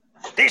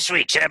This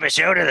week's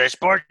episode of the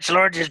Sports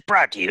Lords is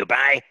brought to you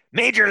by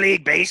Major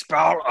League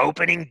Baseball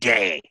Opening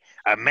Day.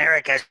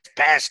 America's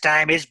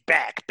pastime is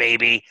back,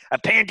 baby. A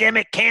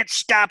pandemic can't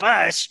stop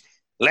us.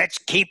 Let's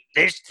keep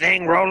this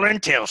thing rolling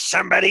till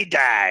somebody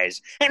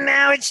dies. And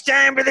now it's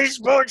time for the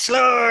Sports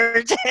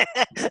Lords.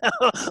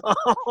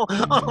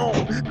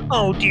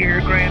 oh,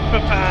 dear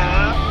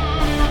Grandpapa.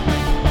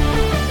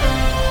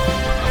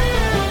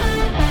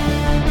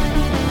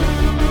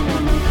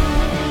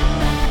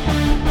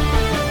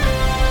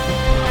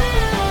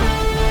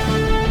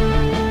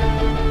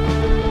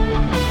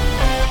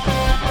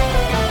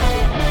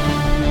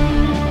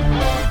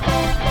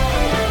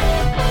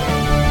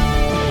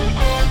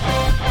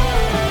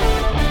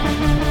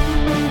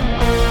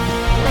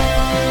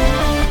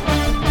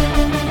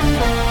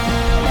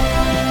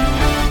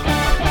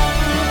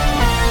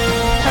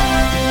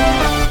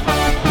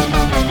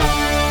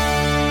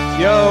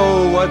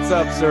 Yo, what's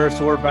up, sir?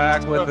 So we're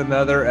back with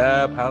another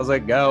ep. How's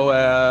it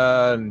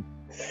going?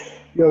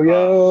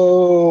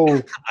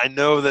 Yo. I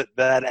know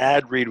that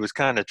ad read was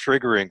kind of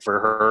triggering for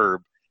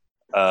Herb.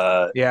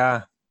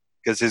 Yeah.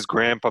 Because his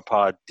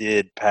grandpapa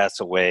did pass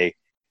away,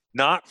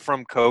 not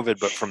from COVID,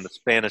 but from the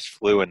Spanish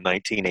flu in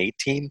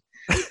 1918.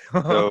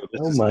 So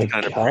this is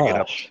kind of bringing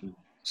up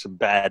some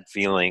bad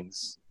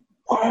feelings.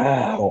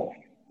 Wow.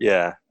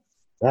 Yeah.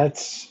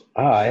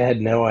 I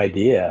had no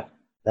idea.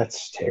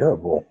 That's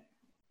terrible.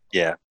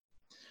 Yeah.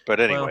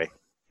 But anyway.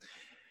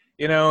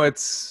 Well,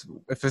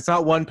 if it's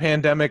not one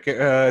pandemic,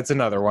 it's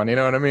another one. You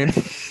know what I mean?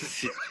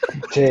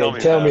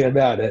 Tell me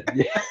about it.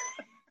 Yeah.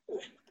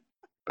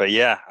 But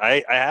yeah,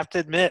 I have to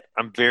admit,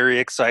 I'm very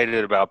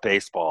excited about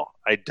baseball.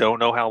 I don't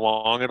know how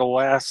long it'll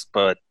last,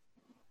 but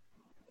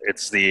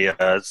it's the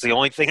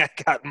only thing I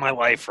got in my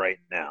life right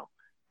now.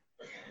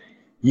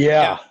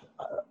 Yeah.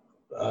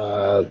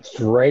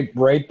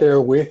 Right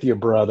there with you,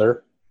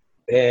 brother.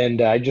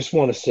 And I just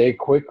want to say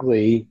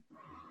quickly,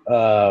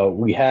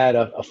 we had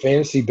a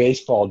fantasy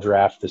baseball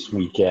draft this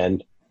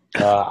weekend.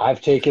 I've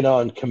taken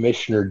on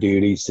commissioner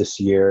duties this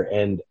year,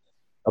 and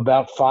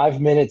about 5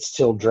 minutes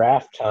till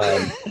draft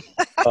time,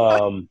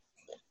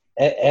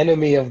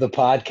 enemy of the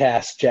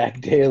podcast, Jack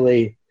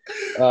Daly,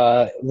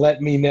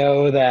 let me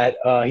know that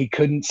he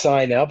couldn't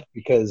sign up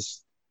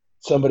because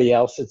somebody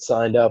else had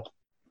signed up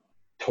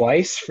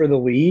twice for the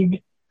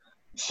league.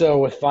 So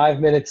with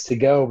 5 minutes to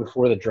go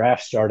before the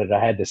draft started,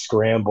 I had to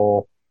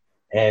scramble.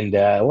 And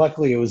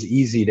luckily, it was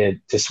easy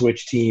to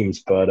switch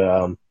teams. But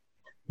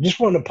just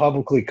wanted to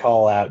publicly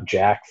call out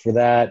Jack for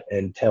that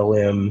and tell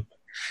him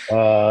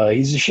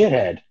he's a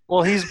shithead.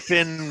 Well,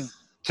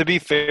 to be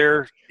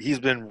fair, he's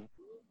been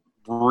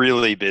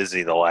really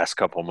busy the last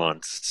couple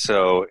months.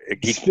 So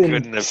he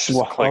couldn't have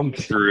just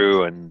clicked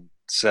through and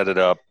set it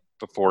up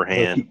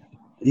beforehand. Look,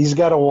 he's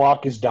got to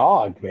walk his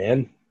dog,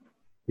 man.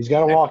 He's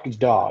got to walk his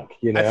dog.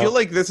 You know? I feel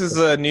like this is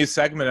a new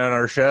segment on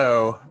our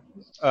show.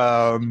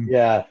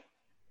 Yeah.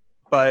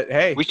 But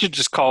hey, we should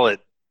just call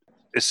it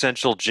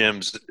Essential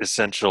Jim's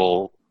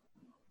Essential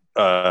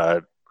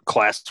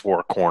Class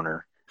War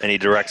Corner, and he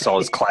directs all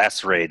his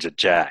class rage at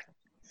Jack.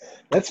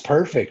 That's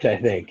perfect, I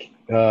think,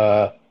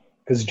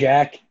 because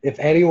Jack, if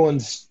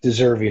anyone's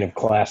deserving of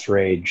class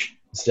rage,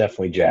 it's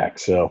definitely Jack.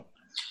 So,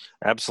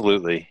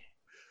 absolutely,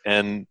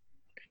 and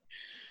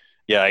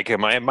yeah,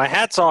 my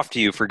hat's off to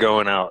you for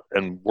going out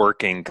and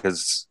working,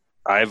 because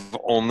I've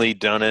only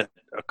done it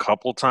a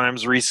couple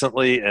times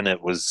recently, and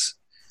it was.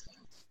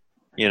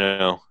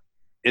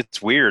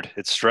 It's weird.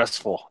 It's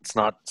stressful. It's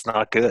not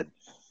good.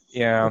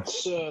 Yeah.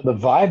 The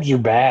vibes are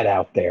bad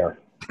out there.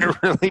 They're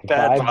really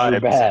bad vibes. Are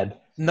bad.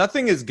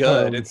 Nothing is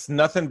good. It's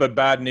nothing but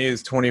bad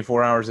news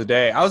 24 hours a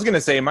day. I was going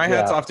to say my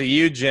hat's off to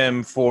you,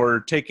 Jim, for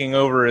taking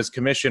over as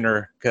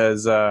commissioner,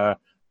 because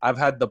I've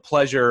had the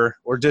pleasure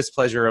or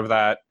displeasure of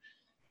that.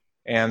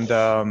 And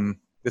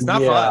it's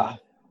not fun.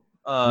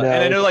 No,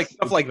 and I know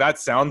stuff like that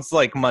sounds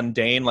like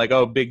mundane, like,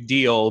 oh, big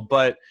deal.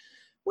 But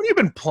when you've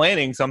been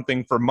planning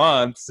something for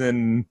months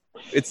and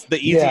it's the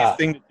easiest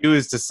thing to do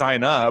is to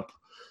sign up.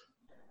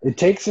 It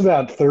takes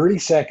about 30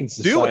 seconds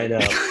to sign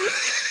up.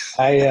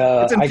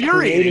 It's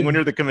infuriating when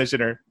you're the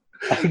commissioner.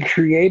 I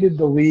created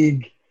the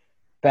league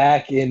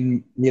back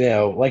in,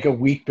 like a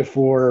week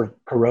before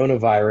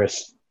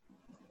coronavirus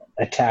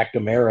attacked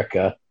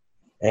America,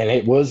 and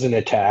it was an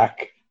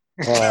attack.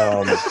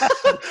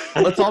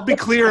 Let's all be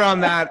clear on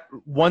that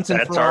once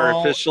and for all. That's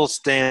our official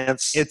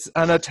stance. It's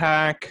an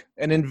attack,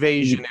 an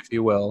invasion, if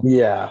you will.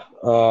 Yeah.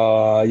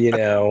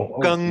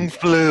 Kung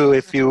flu,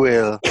 if you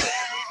will.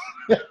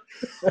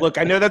 Look,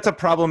 I know that's a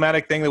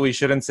problematic thing that we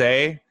shouldn't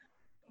say,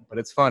 but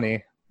it's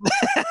funny.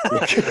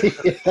 That's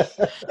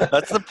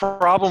the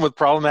problem with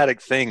problematic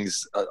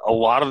things. A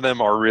lot of them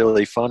are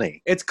really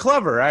funny. It's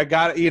clever. You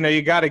got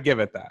to give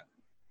it that.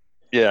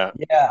 Yeah.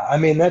 Yeah, I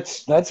mean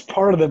that's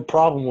part of the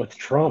problem with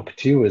Trump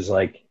too. Is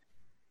like,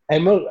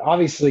 and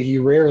obviously he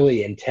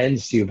rarely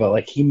intends to,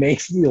 but he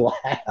makes me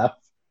laugh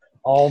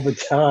all the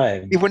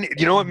time. You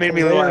know what made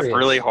me laugh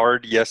really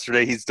hard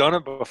yesterday? He's done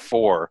it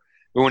before,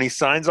 but when he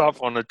signs off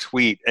on a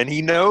tweet, and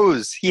he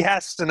knows he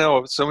has to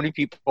know so many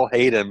people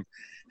hate him,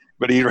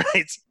 But he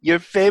writes, "Your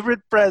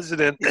favorite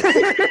president." It's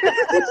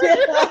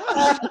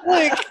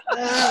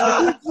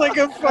like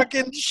a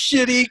fucking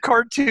shitty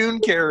cartoon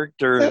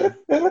character.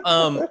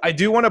 I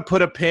do want to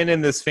put a pin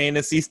in this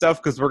fantasy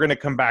stuff because we're going to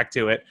come back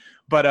to it.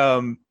 But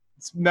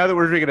now that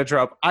we're speaking of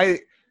Trump,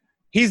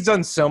 he's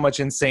done so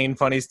much insane,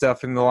 funny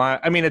stuff in the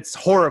last. I mean, it's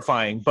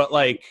horrifying, but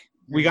like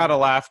we got to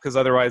laugh because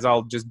otherwise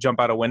I'll just jump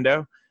out a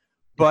window.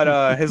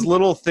 But his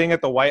little thing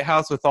at the White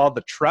House with all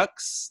the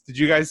trucks, did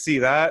you guys see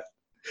that?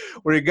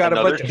 Where he got a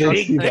bunch of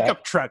big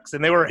pickup trucks,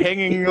 and they were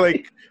hanging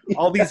like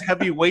all these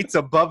heavy weights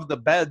above the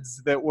beds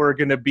that were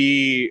going to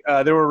be.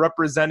 They were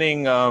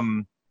representing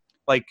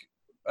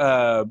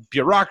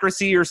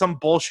bureaucracy or some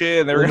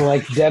bullshit, and they were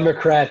like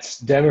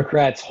Democrats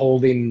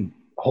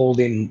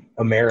holding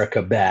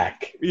America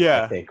back.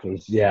 Yeah, I think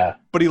was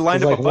But he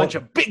lined up a bunch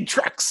of big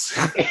trucks.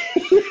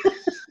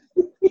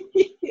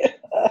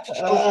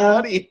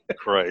 Funny.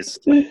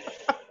 Christ.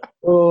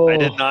 Oh. I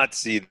did not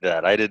see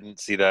that. I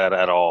didn't see that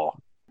at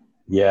all.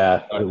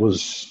 Yeah, it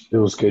was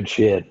good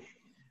shit.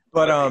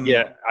 But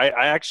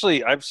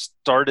I've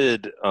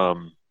started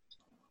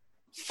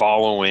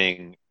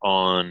following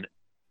on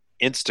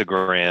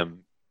Instagram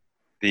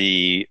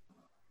the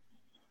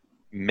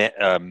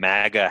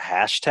MAGA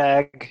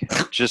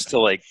hashtag just to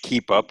like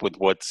keep up with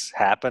what's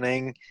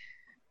happening.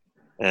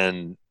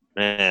 And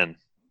man,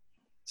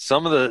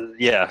 some of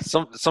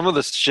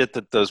the shit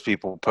that those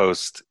people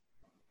post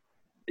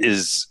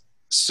is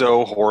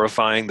so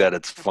horrifying that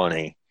it's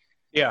funny.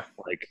 Yeah.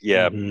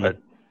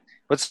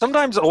 But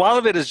sometimes a lot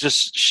of it is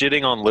just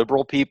shitting on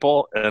liberal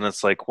people, and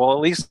it's like, well, at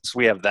least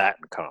we have that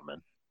in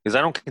common. Because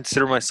I don't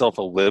consider myself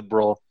a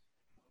liberal,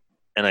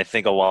 and I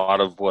think a lot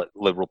of what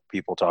liberal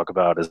people talk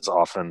about is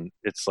often,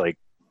 it's like,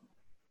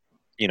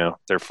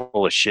 they're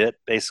full of shit,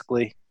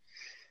 basically.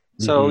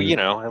 So,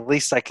 at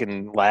least I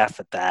can laugh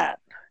at that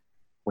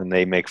when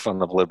they make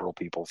fun of liberal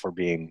people for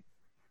being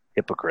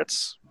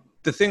hypocrites.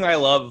 The thing I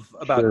love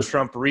about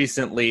Trump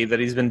recently that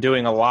he's been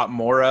doing a lot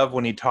more of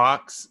when he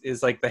talks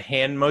is like the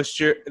hand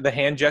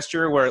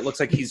gesture where it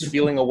looks like he's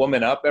feeling a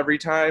woman up every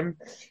time.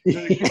 He's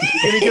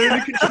gonna get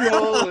into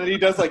control, and he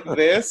does like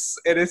this,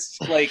 and it's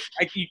like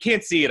you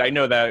can't see it. I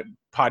know that,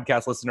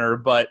 podcast listener,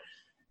 but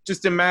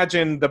just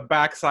imagine the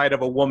backside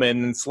of a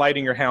woman and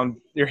sliding your hand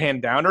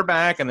down her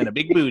back, and then a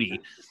big booty.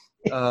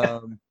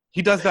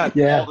 He does that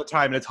all the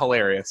time, and it's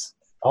hilarious.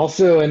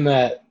 Also, in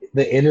the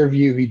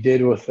interview he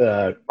did with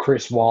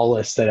Chris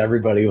Wallace that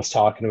everybody was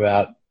talking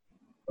about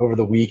over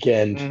the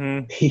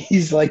weekend,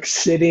 he's like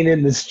sitting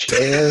in this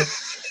chair,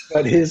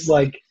 but his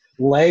like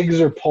legs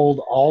are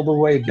pulled all the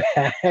way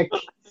back,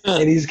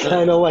 and he's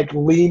kind of like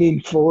leaning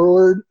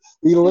forward.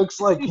 He looks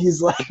like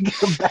he's like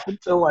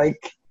about to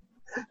like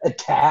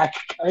attack,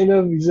 kind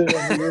of. He's in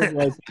a weird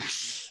like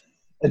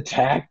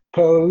attack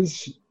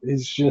pose.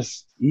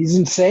 He's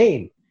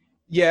insane.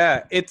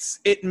 Yeah,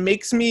 it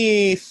makes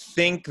me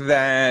think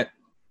that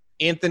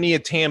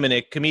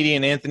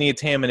comedian Anthony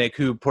Atamanuik,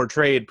 who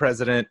portrayed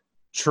President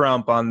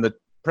Trump on the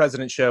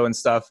President Show and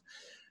stuff,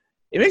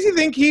 it makes you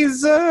think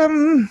he's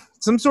some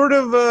sort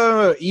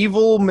of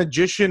evil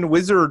magician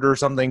wizard or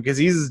something, because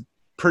he's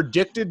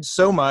predicted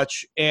so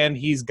much and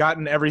he's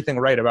gotten everything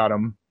right about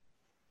him.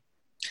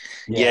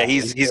 Yeah,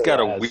 he's got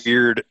a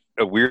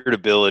weird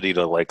ability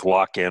to like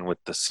lock in with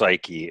the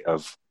psyche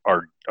of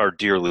our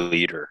dear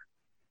leader.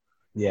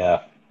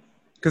 Yeah.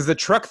 Because the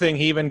truck thing,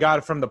 he even got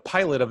it from the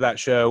pilot of that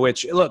show,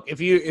 which, look,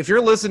 if you're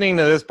listening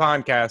to this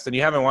podcast and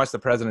you haven't watched the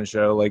President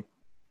Show, like,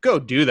 go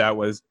do that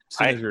as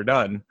soon as you're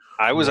done.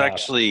 I was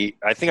actually,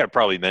 I think I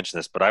probably mentioned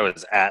this, but I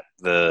was at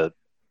the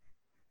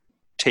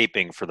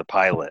taping for the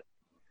pilot.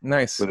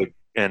 Nice.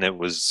 And it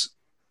was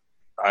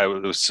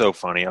so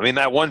funny. I mean,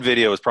 that one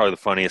video was probably the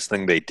funniest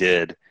thing they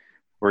did,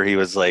 where he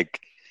was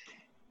like,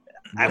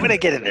 I'm going to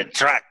get in the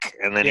truck.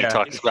 And then he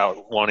talks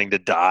about wanting to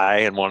die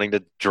and wanting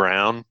to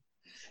drown.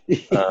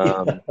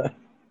 And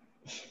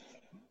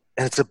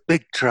it's a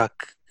big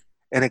truck,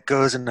 and it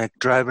goes and like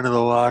drive into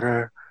the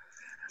water,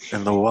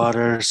 and the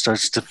water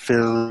starts to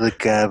fill the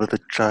cab of the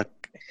truck.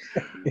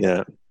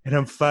 Yeah. And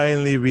I'm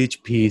finally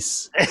reached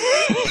peace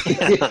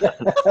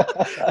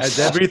as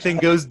everything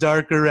goes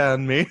dark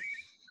around me.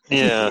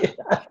 Yeah.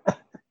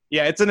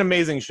 Yeah, it's an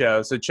amazing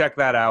show, so check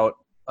that out.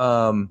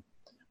 But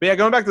yeah,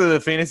 going back to the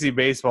fantasy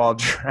baseball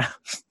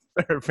draft.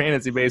 Or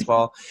fantasy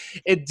baseball,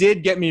 it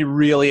did get me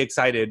really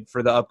excited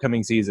for the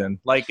upcoming season.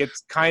 Like,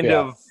 it's kind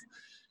of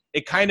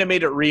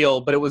made it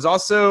real, but it was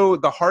also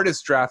the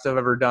hardest draft I've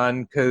ever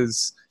done,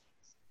 because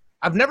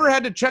I've never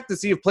had to check to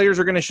see if players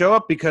are going to show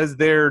up because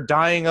they're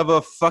dying of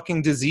a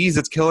fucking disease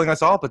that's killing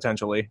us all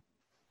potentially.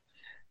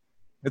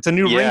 It's a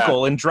new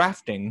wrinkle in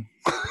drafting.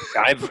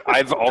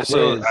 I've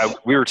also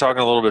we were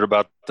talking a little bit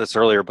about this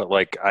earlier, but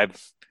like I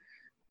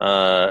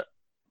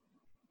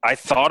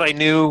thought I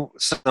knew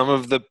some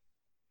of the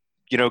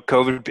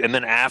COVID, and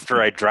then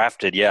after I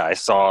drafted, I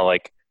saw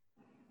like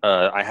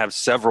I have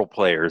several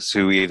players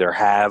who either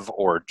have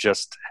or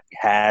just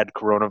had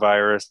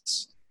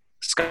coronavirus.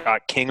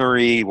 Scott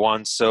Kingery,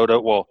 Juan Soto.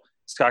 Well,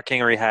 Scott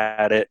Kingery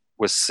had it,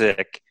 was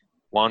sick.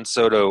 Juan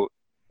Soto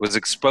was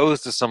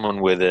exposed to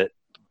someone with it,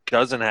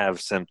 doesn't have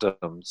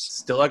symptoms.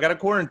 Still, I got a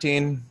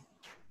quarantine.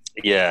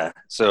 Yeah.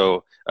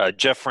 So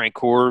Jeff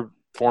Francoeur,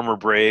 former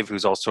Brave,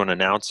 who's also an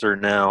announcer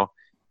now,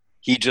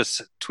 he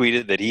just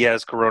tweeted that he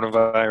has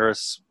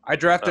coronavirus. I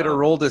drafted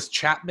Aroldis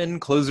Chapman,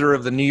 closer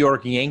of the New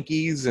York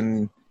Yankees,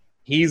 and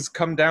he's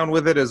come down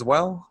with it as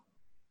well.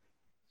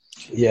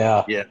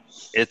 Yeah. Yeah.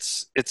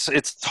 It's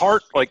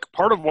hard. Like,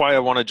 part of why I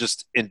want to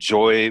just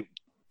enjoy,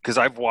 because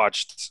I've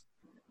watched,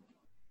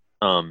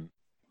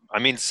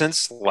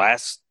 since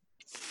last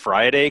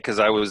Friday, because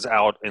I was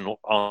out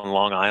on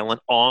Long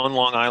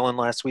Island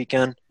last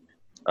weekend.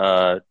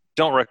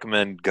 Don't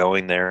recommend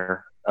going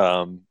there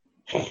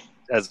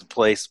as a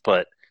place,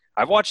 but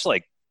I've watched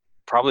like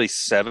probably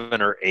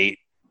 7 or 8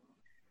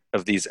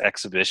 of these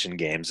exhibition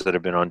games that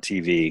have been on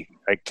TV.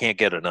 I can't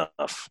get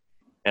enough,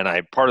 and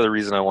part of the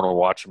reason I want to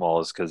watch them all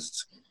is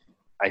because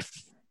I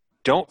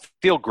don't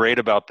feel great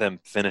about them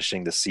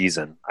finishing the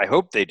season. I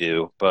hope they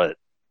do, but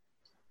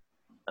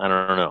I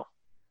don't know.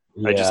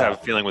 Yeah. I just have a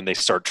feeling when they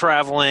start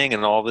traveling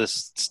and all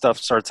this stuff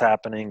starts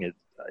happening,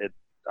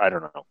 I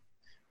don't know.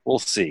 We'll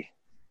see.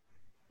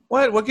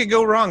 What could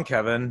go wrong,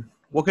 Kevin?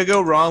 What could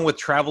go wrong with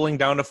traveling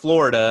down to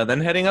Florida,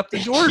 then heading up to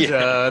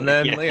Georgia, and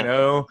then,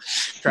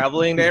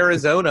 traveling to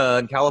Arizona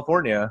and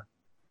California?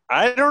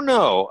 I don't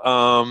know.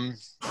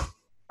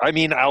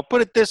 I'll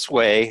put it this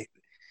way.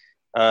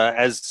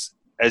 As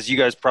you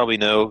guys probably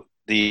know,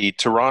 the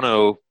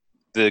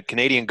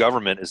Canadian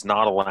government is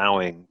not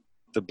allowing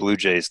the Blue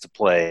Jays to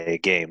play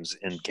games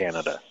in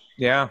Canada.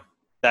 Yeah.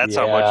 That's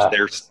how much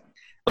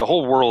the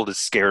whole world is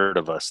scared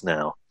of us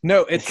now.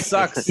 No, it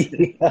sucks.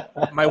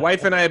 My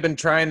wife and I have been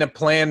trying to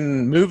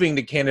plan moving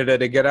to Canada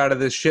to get out of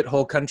this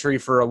shithole country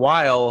for a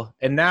while,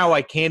 and now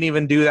I can't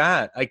even do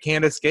that. I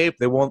can't escape.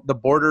 The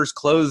borders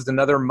closed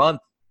another month.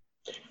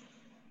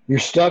 You're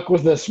stuck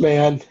with us,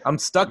 man. I'm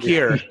stuck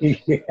here.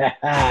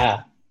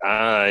 Yeah.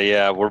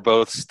 Yeah, we're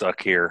both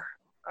stuck here.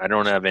 I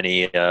don't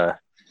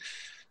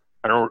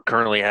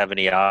currently have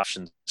any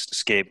options to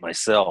escape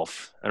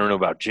myself. I don't know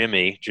about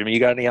Jimmy. Jimmy, you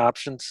got any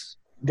options?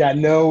 Got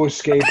no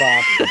escape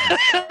options.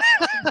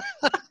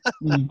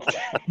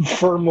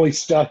 Firmly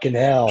stuck in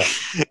hell.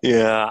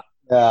 Yeah.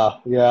 Yeah.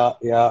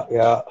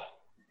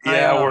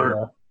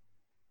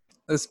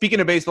 Speaking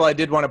of baseball, I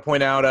did want to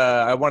point out,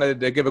 I wanted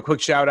to give a quick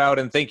shout out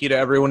and thank you to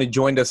everyone who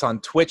joined us on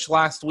Twitch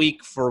last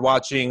week for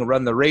watching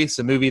Run the Race,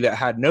 a movie that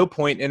had no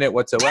point in it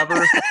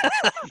whatsoever.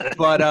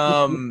 But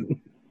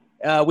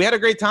we had a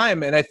great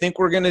time, and I think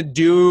we're going to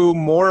do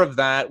more of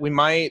that. We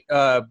might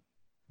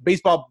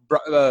baseball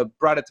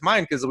brought it to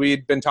mind because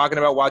we'd been talking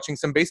about watching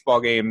some baseball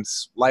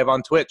games live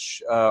on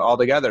Twitch all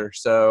together.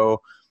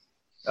 So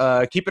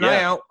keep an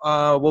eye out.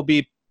 We'll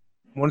be,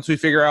 once we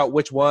figure out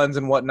which ones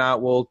and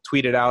whatnot, we'll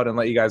tweet it out and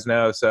let you guys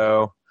know.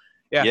 So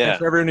thanks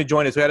for everyone who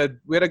joined us. We had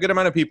a good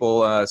amount of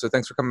people. So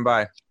thanks for coming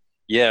by.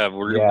 Yeah,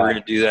 we're going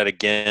to do that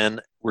again.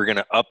 We're going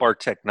to up our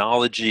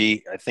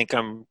technology. I think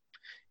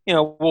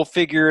we'll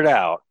figure it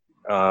out.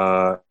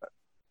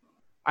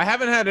 I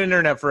haven't had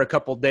internet for a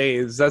couple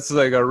days. That's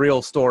like a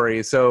real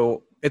story.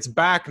 So it's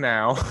back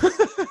now.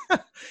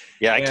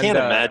 Yeah, I can't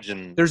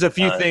imagine. There's a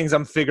few things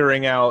I'm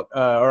figuring out,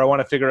 or I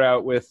want to figure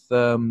out with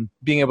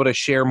being able to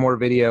share more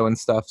video and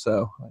stuff.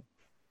 So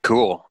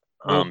cool.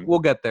 We'll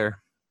get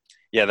there.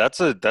 Yeah, that's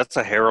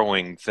a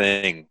harrowing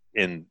thing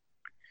in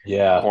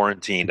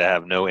quarantine to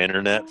have no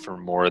internet for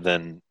more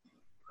than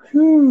I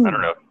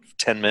don't know,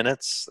 10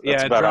 minutes.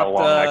 That's about how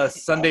long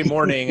Sunday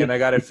morning, and I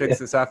got it fixed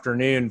this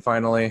afternoon.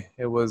 Finally,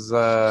 it was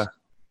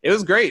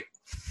great.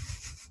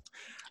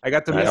 I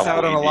got to miss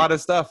out on a lot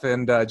of stuff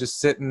and just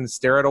sit and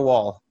stare at a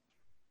wall.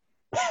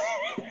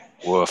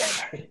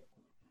 Woof.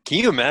 Can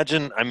you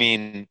imagine? I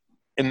mean,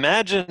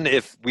 imagine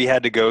if we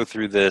had to go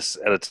through this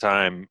at a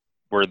time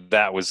where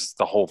that was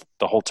the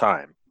whole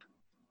time.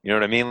 You know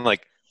what I mean?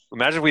 Like,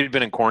 imagine if we'd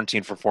been in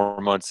quarantine for 4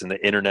 months and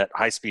the internet,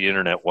 high-speed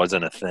internet,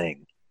 wasn't a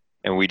thing.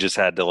 And we just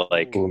had to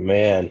oh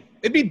man,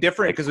 it'd be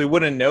different because we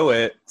wouldn't know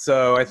it.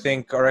 So I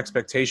think our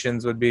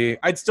expectations would be,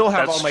 I'd still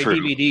have all my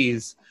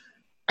DVDs.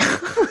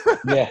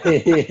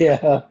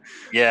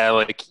 Yeah,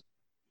 like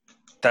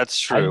that's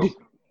true.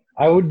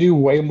 I would do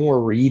way more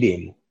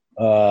reading,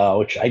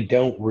 which I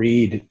don't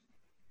read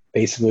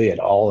basically at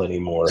all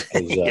anymore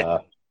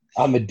because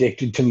I'm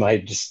addicted to my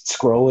just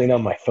scrolling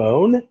on my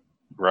phone.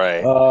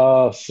 Right.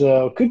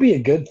 So it could be a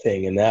good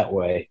thing in that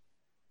way.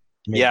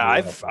 Maybe.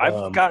 Yeah,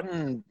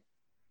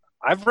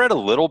 I've read a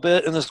little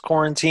bit in this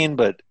quarantine,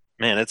 but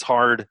man, it's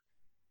hard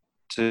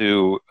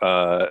to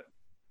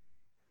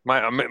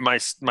my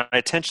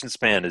attention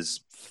span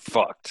is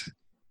fucked.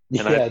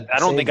 And I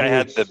don't think I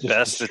had the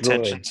best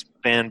attention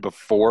span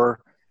before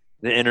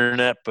the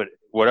internet, but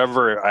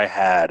whatever I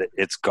had,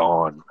 it's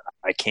gone.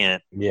 I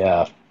can't.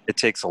 Yeah. It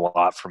takes a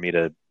lot for me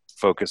to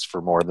focus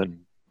for more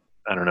than,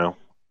 I don't know,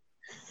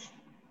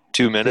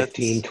 2 minutes.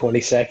 15,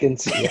 20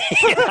 seconds. Yeah.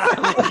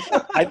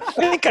 I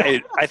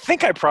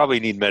think I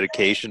probably need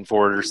medication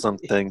for it or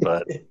something,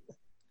 but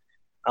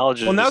I'll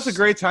just. Well, now's a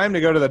great time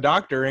to go to the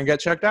doctor and get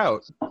checked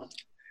out.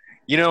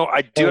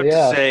 I do have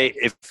to say,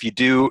 if you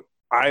do,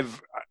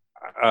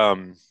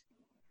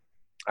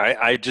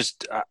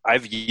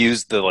 I've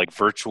used the like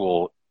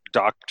virtual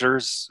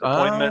doctor's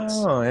appointments.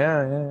 Oh,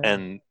 yeah.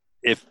 And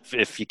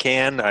if you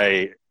can,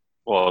 I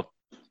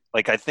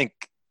think,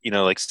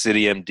 like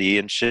City MD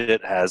and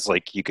shit has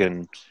like, you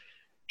can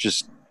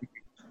just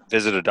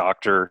visit a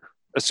doctor,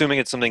 assuming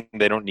it's something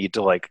they don't need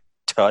to like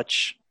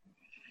touch.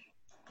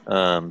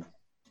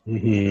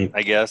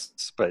 I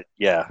guess, but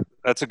yeah,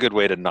 that's a good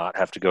way to not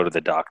have to go to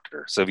the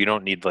doctor. So if you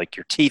don't need like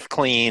your teeth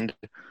cleaned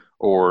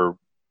or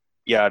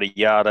yada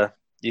yada,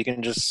 you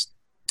can just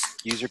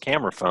use your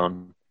camera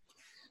phone.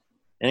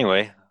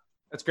 Anyway,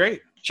 that's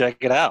great. Check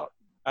it out.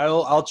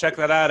 I'll check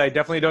that out. I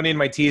definitely don't need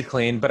my teeth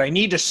cleaned, but I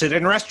need to sit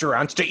in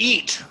restaurants to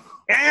eat.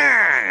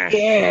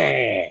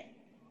 Yeah.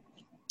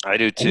 I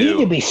do too. I need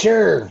to be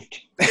served.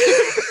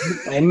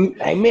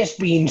 I miss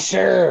being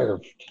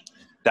served.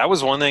 That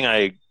was one thing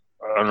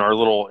on our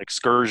little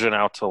excursion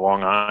out to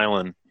Long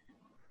Island,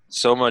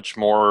 so much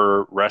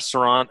more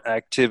restaurant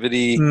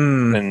activity,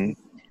 and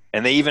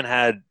they even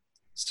had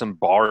some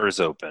bars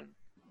open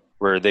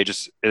where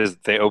as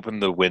they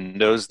opened the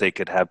windows, they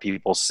could have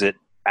people sit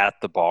at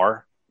the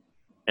bar,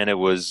 and it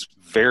was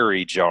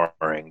very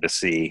jarring to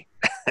see.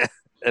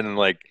 And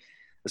like,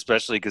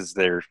 especially because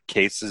their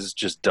cases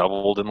just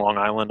doubled in Long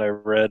Island, I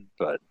read,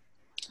 but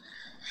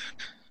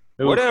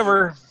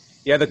whatever.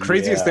 Yeah, the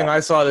craziest thing I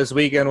saw this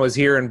weekend was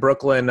here in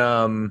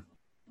Brooklyn.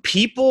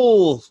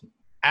 People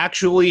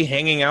actually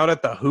hanging out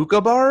at the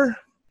hookah bar,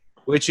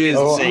 which is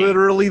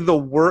literally the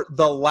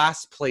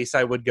last place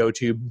I would go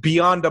to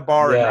beyond a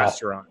bar and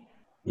restaurant.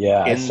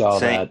 Yeah, I saw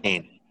that.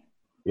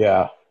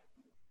 Yeah.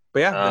 But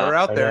yeah, they were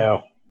out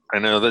there. I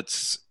know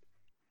that's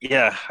 –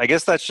 yeah, I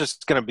guess that's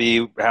just going to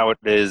be how it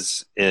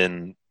is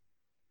in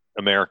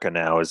America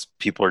now, is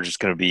people are just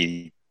going to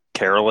be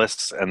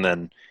careless, and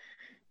then –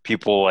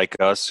 people like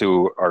us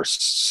who are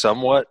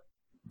somewhat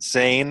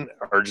sane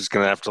are just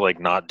going to have to like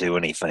not do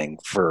anything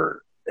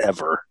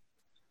forever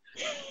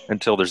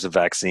until there's a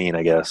vaccine,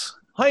 I guess.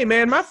 Hey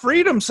man, my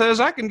freedom says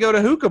I can go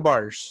to hookah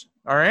bars.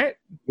 All right.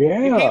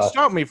 Yeah. You can't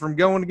stop me from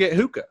going to get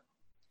hookah.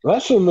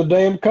 That's in the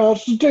damn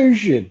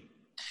Constitution.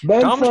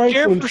 Ben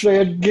Franklin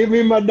said, give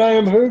me my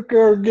damn hookah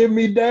or give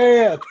me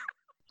death.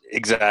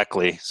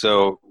 Exactly.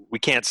 So we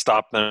can't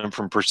stop them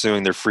from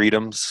pursuing their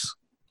freedoms.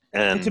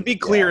 And to be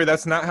clear,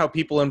 that's not how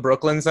people in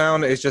Brooklyn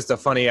sound. It's just a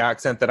funny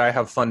accent that I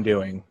have fun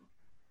doing.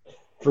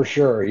 For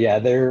sure, yeah.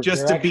 They're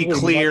to be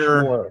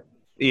clear. More,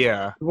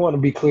 yeah. We want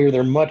to be clear.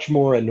 They're much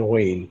more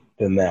annoying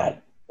than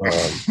that.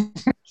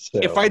 So,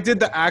 if I did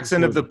the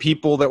accent of the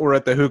people that were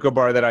at the hookah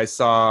bar that I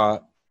saw,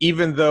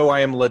 even though I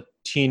am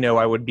Latino,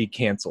 I would be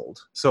canceled.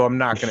 So I'm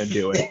not going to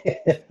do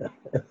it.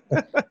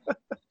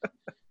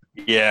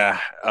 Yeah.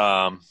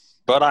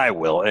 But I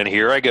will, and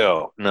here I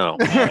go. No.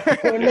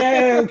 Oh,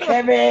 no,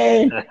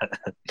 Kevin.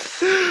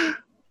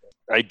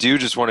 I do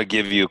just want to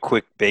give you a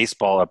quick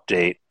baseball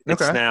update. It's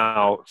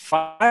now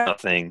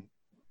 5-0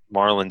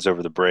 Marlins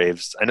over the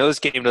Braves. I know this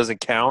game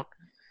doesn't count,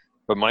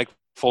 but Mike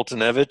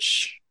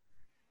Foltynewicz,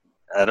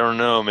 I don't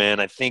know,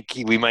 man. I think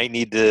we might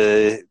need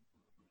to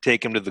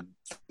take him to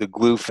the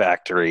glue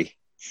factory.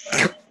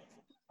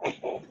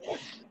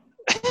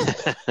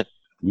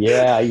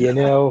 Yeah,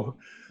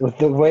 with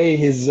the way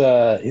his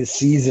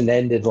season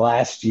ended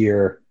last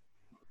year,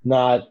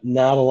 not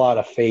a lot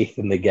of faith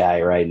in the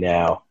guy right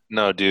now.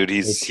 No, dude,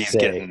 he's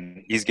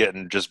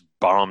getting just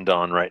bombed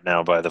on right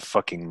now by the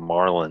fucking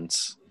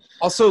Marlins.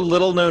 Also,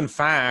 little known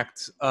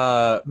fact: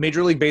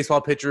 Major League Baseball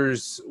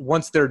pitchers,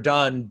 once they're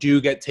done, do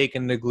get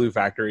taken to glue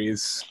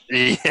factories.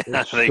 Yeah,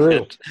 they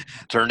get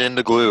turned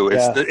into glue.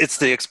 Yeah. It's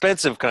the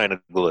expensive kind of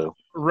glue,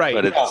 right?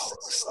 But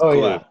it's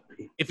glue. Yeah.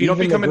 If you don't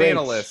become an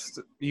analyst,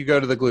 you go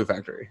to the glue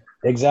factory.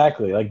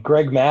 Exactly. Like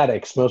Greg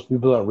Maddux, most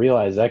people don't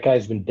realize that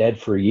guy's been dead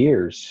for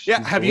years.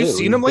 Yeah, have you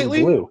seen him lately?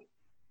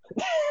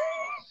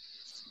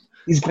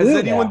 He's glue. Has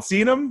anyone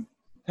seen him?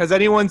 Has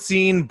anyone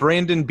seen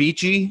Brandon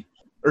Beachy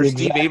or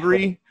Steve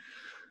Avery?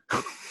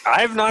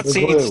 I've not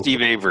seen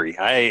Steve Avery.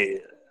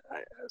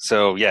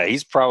 So yeah,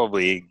 he's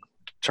probably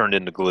turned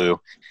into glue.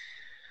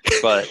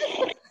 But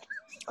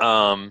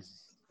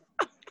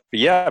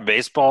yeah,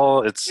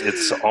 baseball,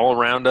 it's all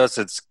around us.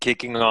 It's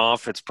kicking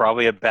off. It's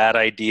probably a bad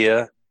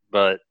idea,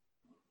 but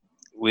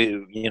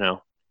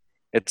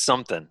it's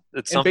something.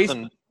 It's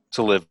something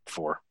to live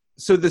for.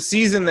 So the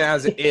season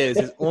as it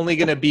is only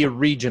going to be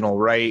regional,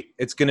 right?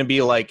 It's going to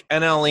be like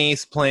NL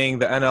East playing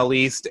the NL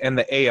East and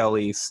the AL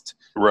East.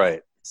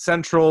 Right.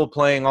 Central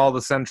playing all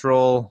the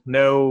Central,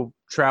 no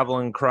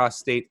traveling across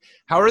state.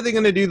 How are they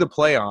going to do the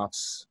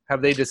playoffs?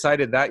 Have they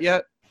decided that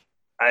yet?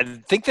 I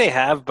think they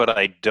have, but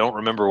I don't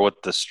remember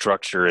what the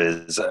structure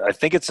is. I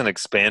think it's an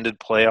expanded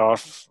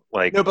playoff.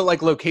 No, but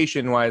like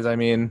location-wise, I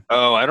mean.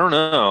 Oh, I don't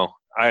know.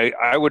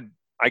 I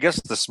guess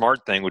the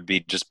smart thing would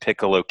be just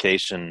pick a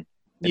location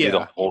and do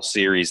the whole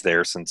series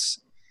there, since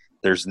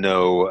there's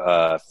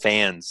no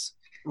fans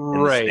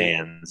in the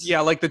stands.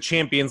 Yeah, like the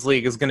Champions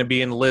League is going to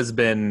be in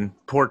Lisbon,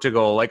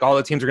 Portugal. Like all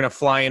the teams are going to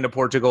fly into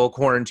Portugal,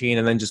 quarantine,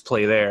 and then just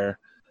play there.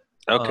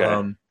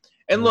 Okay.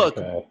 And look,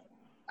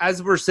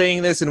 as we're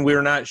saying this and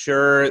we're not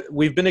sure,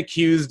 we've been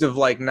accused of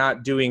like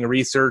not doing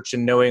research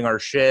and knowing our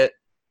shit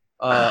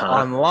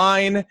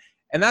online,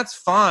 and that's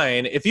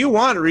fine. If you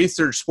want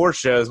research sports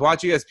shows,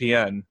 watch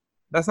ESPN.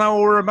 That's not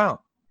what we're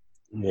about.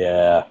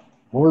 Yeah.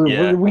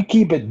 We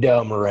keep it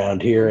dumb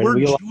around here. And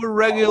we're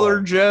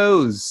regular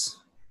Joes.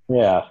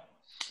 Yeah.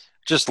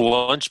 Just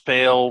lunch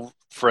pail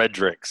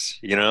Fredericks,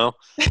 you know?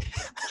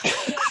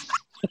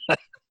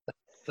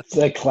 It's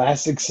a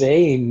classic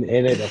saying,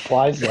 and it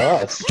applies to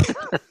us.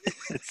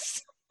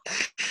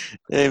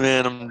 Hey,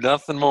 man, I'm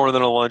nothing more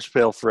than a lunch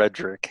pail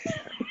Frederick.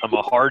 I'm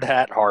a hard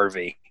hat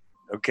Harvey,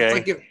 okay?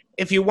 It's like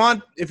if you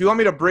want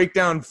me to break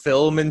down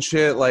film and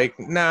shit, like,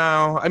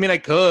 no. I mean, I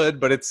could,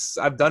 but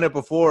I've done it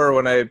before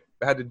when I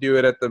had to do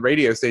it at the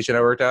radio station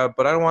I worked at,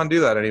 but I don't want to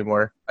do that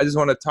anymore. I just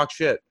want to talk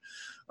shit.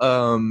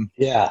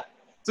 Yeah.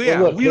 So,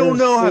 yeah, we don't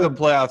know how the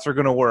playoffs are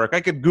going to work.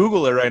 I could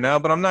Google it right now,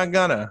 but I'm not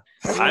gonna.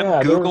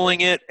 I'm Googling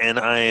it, and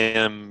I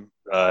am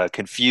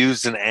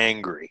confused and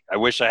angry. I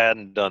wish I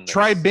hadn't done this.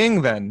 Try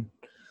Bing, then.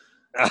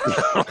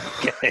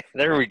 Okay,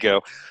 there we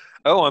go.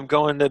 Oh, I'm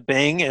going to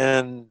Bing,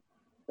 and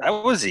that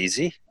was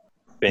easy.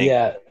 Bing.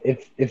 Yeah,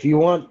 if you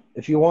want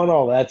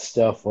all that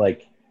stuff,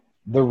 like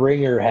The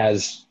Ringer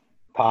has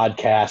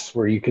podcasts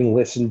where you can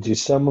listen to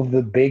some of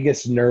the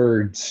biggest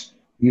nerds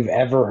you've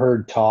ever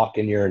heard talk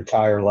in your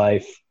entire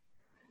life.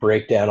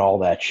 Break down all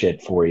that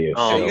shit for you.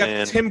 Oh, you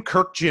got Tim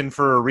Kirkjian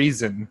for a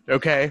reason,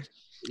 okay?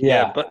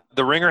 Yeah, but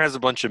The Ringer has a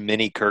bunch of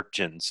mini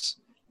Kirkjians.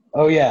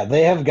 Oh, yeah.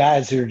 They have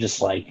guys who are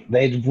just like,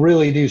 they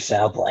really do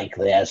sound like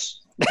this.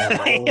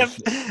 I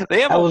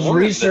was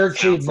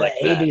researching the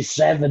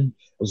 87.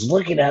 I was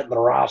looking at the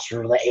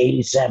roster of the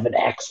 87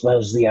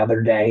 Expos the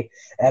other day,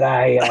 and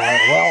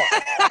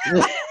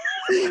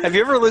Have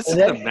you ever listened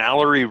to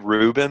Mallory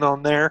Rubin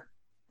on there?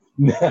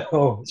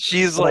 No.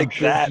 She's like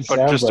that,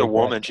 but just a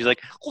woman. That. She's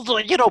like,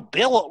 you know,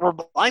 Bill, it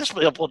reminds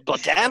me of when my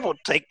dad would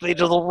take me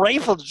to the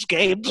Ravens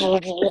games.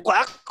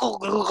 I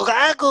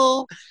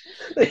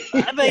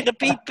made a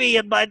pee-pee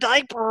in my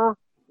diaper.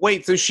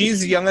 Wait, so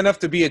she's young enough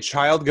to be a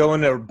child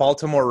going to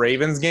Baltimore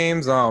Ravens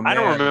games? Oh, man. I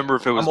don't remember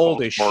if it was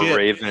old as Baltimore shit.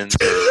 Ravens.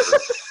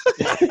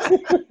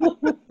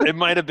 It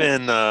might have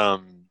been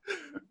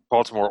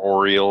Baltimore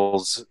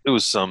Orioles. It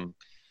was some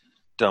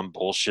dumb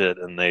bullshit,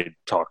 and they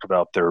talked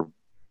about their,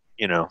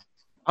 you know.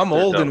 I'm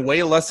old and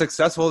way less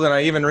successful than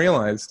I even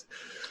realized.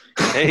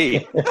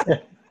 Hey.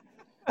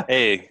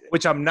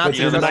 Which I'm not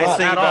successful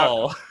at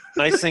all.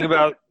 Nice thing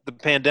about the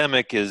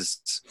pandemic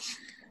is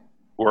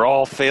we're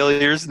all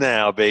failures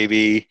now,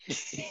 baby.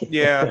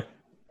 Yeah.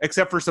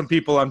 Except for some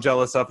people I'm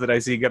jealous of that I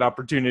see get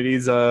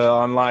opportunities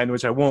online,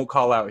 which I won't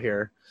call out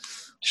here.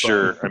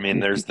 Sure. I mean,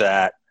 there's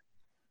that.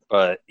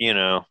 But, you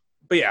know.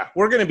 But, yeah,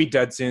 we're going to be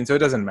dead soon, so it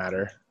doesn't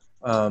matter.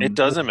 It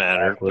doesn't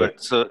matter.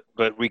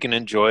 But we can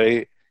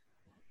enjoy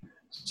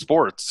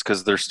sports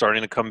because they're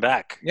starting to come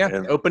back. Yeah.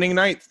 And opening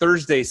night,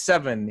 Thursday,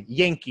 7,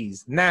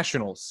 Yankees,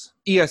 Nationals,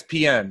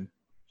 ESPN.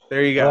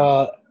 There you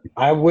go.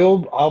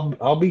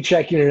 I'll be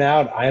checking it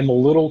out. I'm a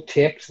little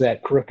ticked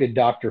that crooked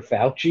Dr.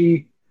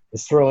 Fauci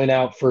is throwing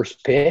out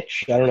first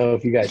pitch. I don't know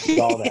if you guys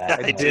saw that. Yeah,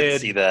 I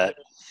did see that.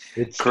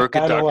 It's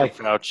crooked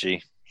Dr.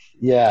 Fauci.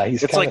 Yeah,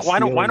 he's. It's like why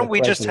don't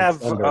we just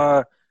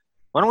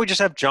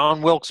have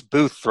John Wilkes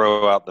Booth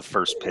throw out the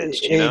first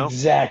pitch? You know?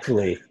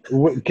 Exactly.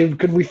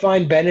 Could we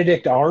find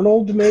Benedict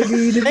Arnold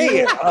maybe?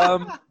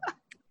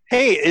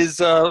 Hey, is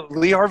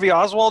Lee Harvey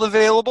Oswald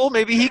available?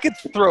 Maybe he could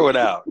throw it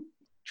out.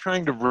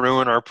 Trying to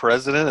ruin our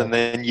president, and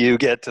then you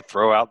get to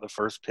throw out the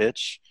first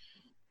pitch.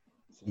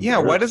 Yeah,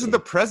 why doesn't the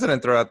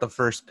president throw out the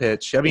first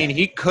pitch? I mean,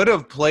 he could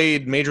have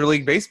played Major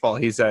League Baseball,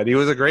 he said. He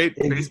was a great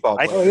baseball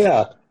player. Oh,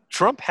 yeah.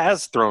 Trump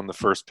has thrown the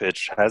first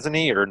pitch, hasn't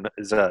he? Or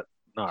is that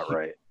not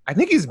right? I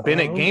think he's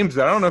been at games,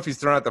 but I don't know if he's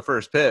thrown out the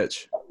first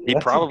pitch. He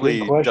probably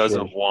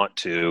doesn't want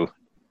to.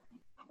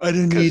 I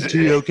didn't need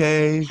to,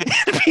 okay?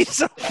 It'd be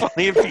so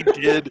funny if he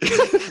did.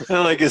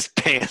 And like his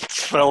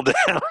pants fell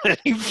down and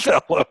he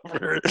fell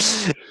over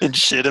and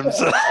shit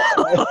himself.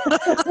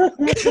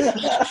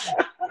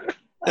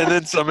 And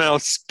then somehow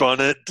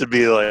spun it to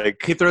be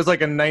like. He throws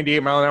like a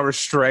 98-mile-an-hour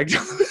strike.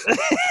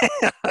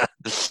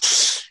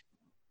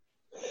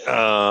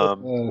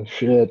 Oh,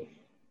 shit.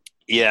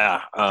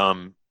 Yeah.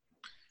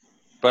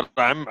 But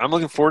I'm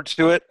looking forward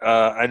to it.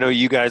 I know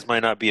you guys might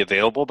not be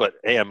available, but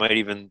hey, I might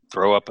even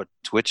throw up a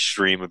Twitch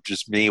stream of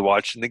just me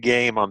watching the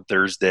game on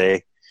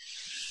Thursday.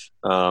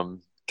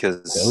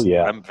 Because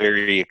I'm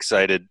very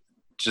excited.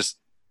 Just,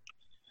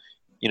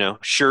 you know,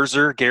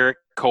 Scherzer, Garrett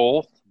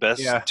Cole,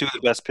 two of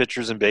the best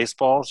pitchers in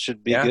baseball,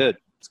 should be good.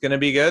 It's going to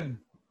be good.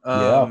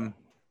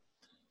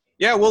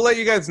 Yeah, we'll let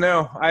you guys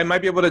know. I might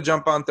be able to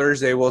jump on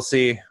Thursday. We'll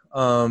see.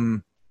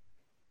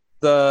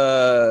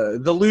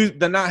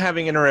 The not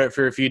having internet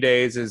for a few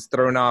days is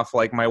thrown off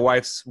like my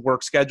wife's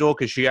work schedule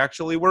because she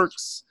actually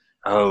works.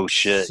 Oh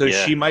shit! So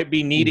she might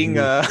be needing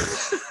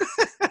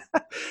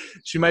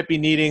she might be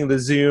needing the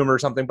Zoom or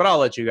something, but I'll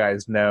let you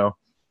guys know.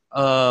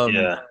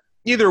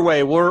 Either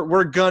way,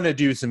 we're gonna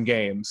do some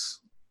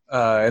games,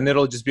 and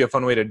it'll just be a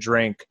fun way to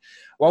drink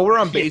while we're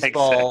on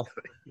baseball.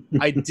 Exactly.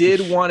 I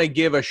did want to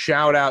give a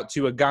shout out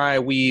to a guy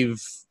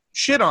we've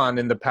shit on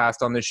in the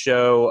past on this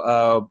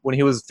show when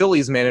he was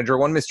Phillies manager,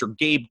 one Mr.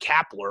 Gabe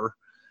Kapler,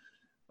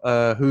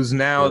 who's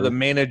now the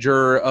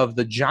manager of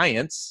the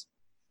Giants.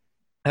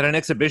 At an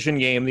exhibition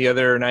game the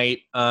other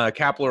night,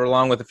 Kapler,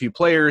 along with a few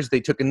players, they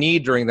took a knee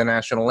during the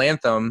national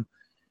anthem,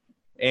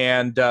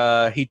 and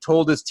he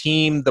told his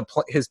team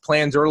his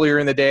plans earlier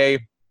in the day,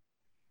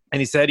 and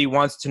he said he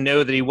wanted his team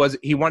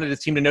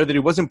to know that he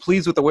wasn't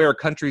pleased with the way our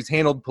country's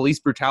handled police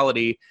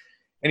brutality,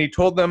 and he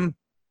told them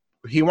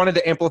he wanted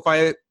to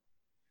amplify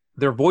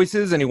their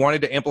voices, and he wanted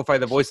to amplify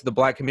the voice of the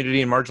Black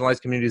community and marginalized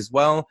communities as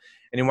well,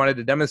 and he wanted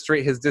to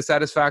demonstrate his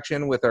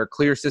dissatisfaction with our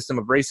clear system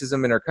of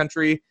racism in our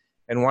country,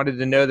 and wanted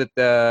to know that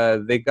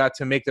they got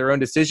to make their own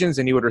decisions,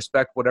 and he would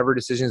respect whatever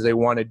decisions they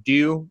want to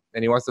do,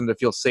 and he wants them to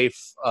feel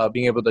safe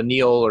being able to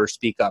kneel or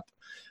speak up,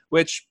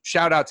 which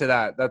shout out to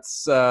that.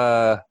 That's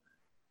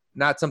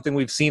not something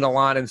we've seen a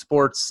lot in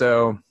sports,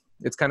 so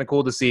it's kind of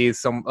cool to see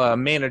some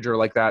manager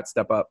like that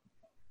step up.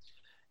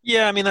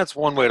 Yeah, I mean, that's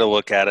one way to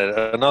look at it.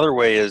 Another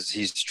way is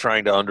he's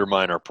trying to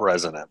undermine our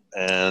president.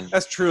 And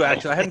that's true,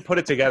 actually. I hadn't put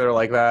it together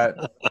like that.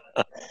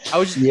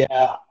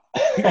 Yeah.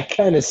 I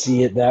kind of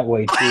see it that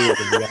way too,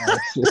 to be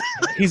honest.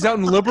 He's out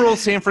in liberal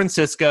San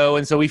Francisco,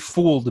 and so he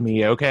fooled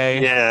me, okay?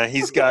 Yeah,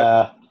 he's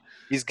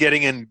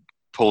getting in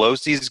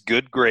Pelosi's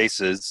good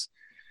graces.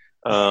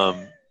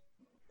 That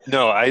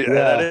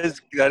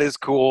is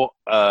cool.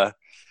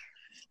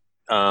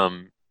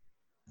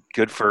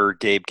 Good for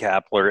Gabe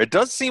Kapler. It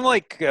does seem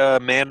like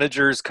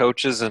managers,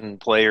 coaches, and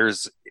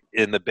players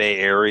in the Bay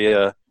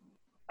Area,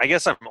 I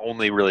guess I'm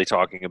only really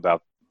talking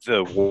about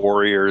the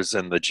Warriors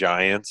and the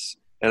Giants,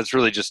 and it's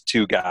really just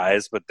two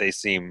guys, but they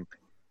seem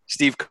 –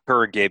 Steve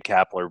Kerr and Gabe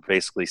Kapler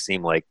basically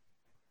seem like,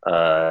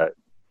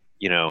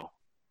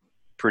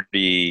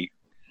 pretty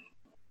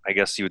 – I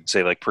guess you would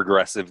say like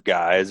progressive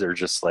guys, or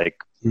just like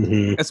 –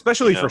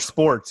 especially for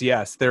sports,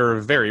 yes. They're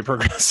very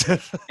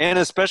progressive. And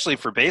especially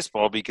for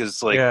baseball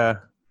because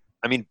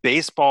I mean,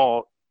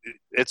 baseball,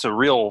 it's a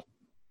real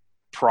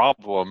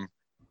problem,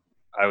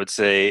 I would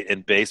say,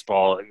 in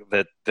baseball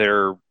that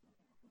the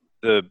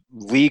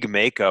league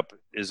makeup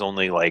is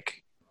only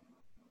like –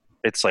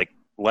 it's like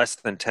less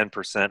than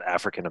 10%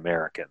 African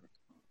American.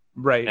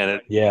 Right.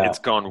 And it's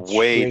gone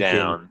way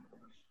down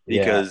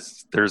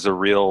because there's a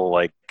real,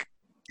 like,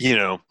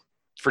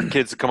 for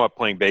kids to come up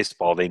playing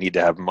baseball, they need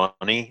to have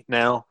money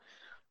now,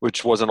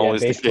 which wasn't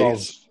always the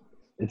case.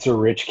 It's a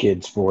rich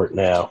kid sport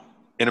now.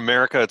 In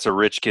America, it's a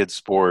rich kid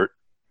sport.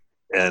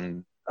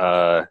 And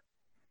so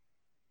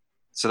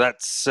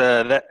that's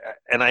that.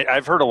 And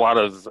I've heard a lot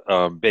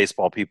of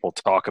baseball people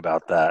talk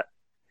about that.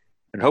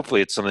 And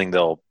hopefully it's something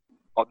that'll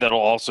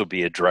also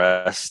be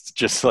addressed,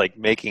 just like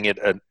making it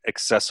an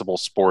accessible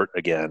sport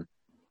again.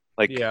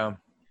 Like, you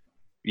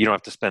don't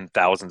have to spend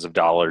thousands of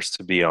dollars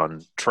to be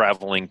on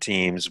traveling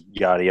teams,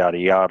 yada, yada,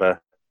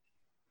 yada,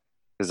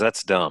 because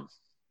that's dumb.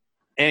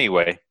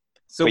 Anyway,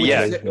 so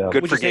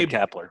good for Gabe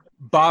Kapler.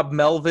 Bob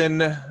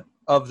Melvin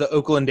of the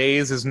Oakland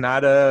A's is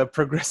not a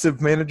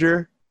progressive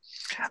manager?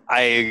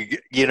 Me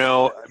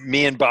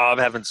and Bob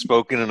haven't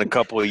spoken in a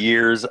couple of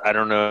years. I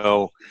don't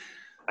know.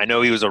 I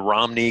know he was a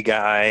Romney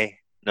guy.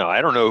 No,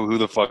 I don't know who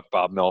the fuck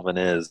Bob Melvin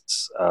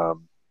is.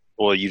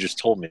 Well, you just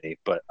told me,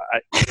 but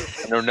I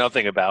know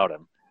nothing about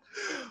him.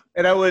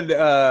 And I would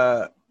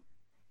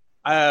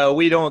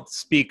we don't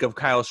speak of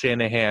Kyle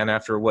Shanahan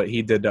after what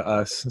he did to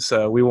us,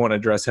 so we won't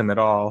address him at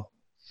all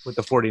with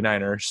the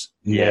 49ers.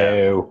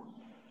 No.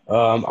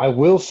 I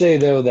will say,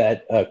 though,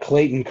 that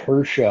Clayton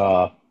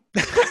Kershaw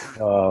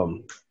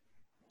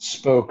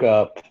spoke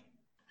up,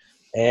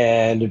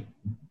 and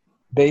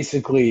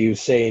basically he was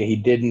saying he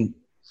didn't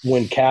 –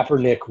 when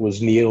Kaepernick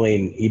was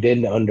kneeling, he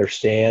didn't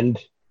understand,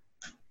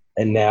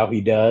 and now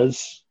he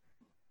does.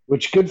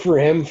 Which good for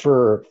him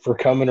for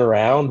coming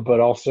around, but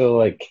also,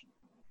 like,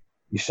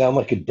 you sound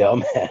like a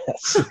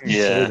dumbass if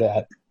you say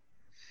that.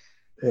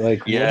 Like,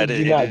 what did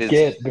you not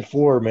get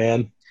before,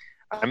 man?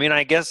 I mean,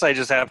 I guess I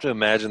just have to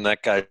imagine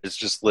that guy has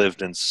just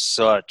lived in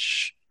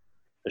such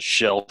a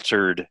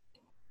sheltered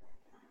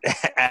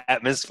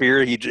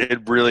atmosphere.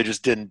 It really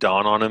just didn't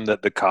dawn on him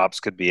that the cops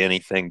could be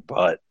anything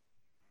but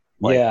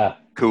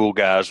cool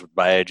guys with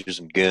badges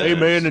and guns. Hey,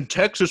 man, in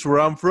Texas where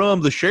I'm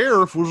from, the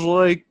sheriff was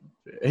like,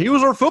 he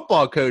was our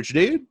football coach,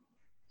 dude.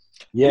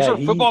 Yeah, he's our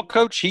football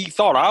coach. He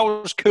thought I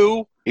was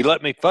cool. He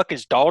let me fuck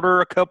his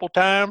daughter a couple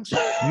times.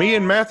 Me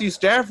and Matthew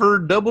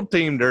Stafford double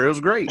teamed her. It was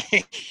great.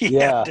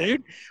 Yeah,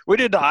 dude. We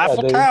did the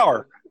Eiffel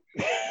Tower.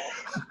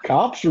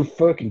 Cops are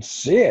fucking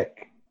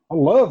sick. I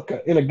love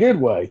in a good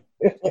way.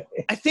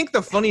 I think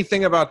the funny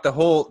thing about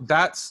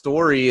that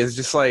story is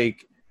just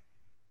like,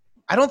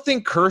 I don't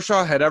think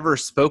Kershaw had ever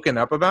spoken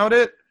up about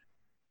it.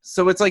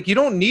 So it's like, you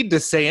don't need to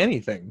say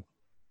anything.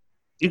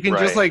 You can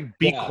just like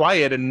be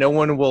quiet and no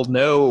one will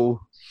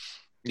know.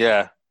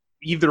 Yeah.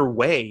 Either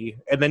way,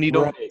 and then you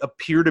don't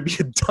appear to be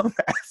a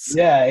dumbass.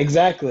 Yeah,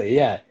 exactly.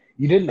 Yeah,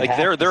 you didn't like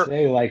have to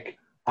say like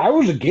I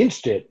was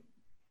against it.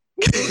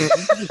 You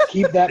just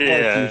keep that part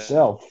to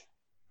yourself.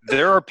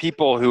 There are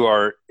people who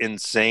are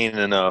insane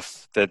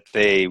enough that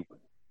they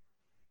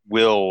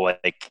will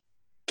like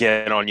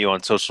get on you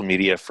on social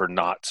media for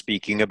not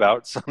speaking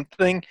about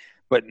something,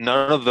 but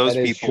none of those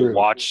people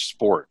watch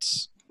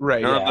sports.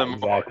 Right. None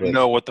of them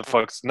know what the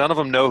fuck's. None of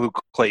them know who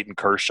Clayton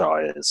Kershaw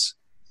is.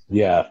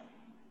 Yeah.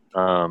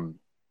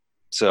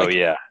 So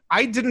yeah,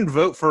 I didn't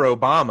vote for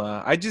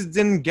Obama. I just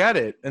didn't get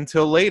it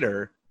until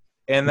later,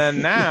 and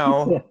then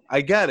now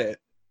I get it,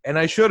 and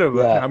I should have.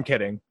 Yeah. No, I'm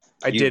kidding.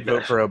 I did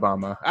vote for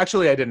Obama.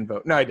 Actually, I didn't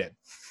vote. No, I did.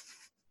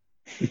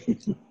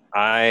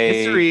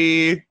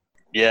 History.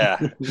 Yeah.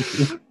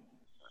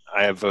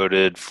 I have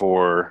voted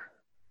for.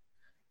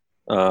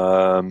 I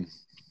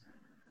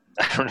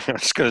don't know. I'm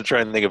just going to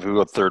try and think of who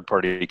a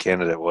third-party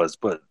candidate was,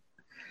 but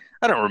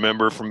I don't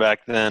remember from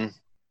back then.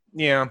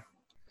 Yeah.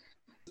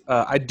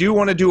 I do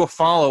want to do a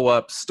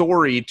follow-up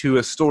story to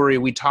a story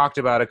we talked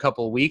about a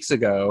couple of weeks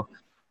ago.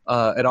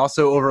 It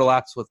also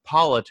overlaps with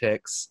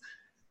politics.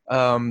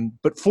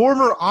 But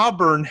former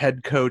Auburn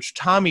head coach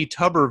Tommy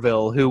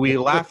Tuberville, who we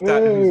laughed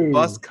at whose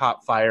bus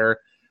caught fire,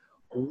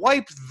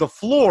 wiped the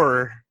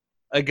floor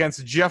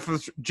against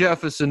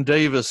Jefferson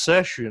Davis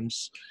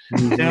Sessions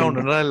down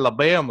in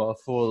Alabama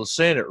for the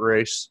Senate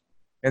race.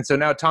 And so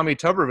now Tommy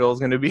Tuberville is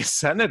going to be a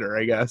senator,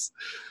 I guess.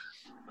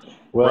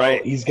 Well,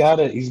 right. he's got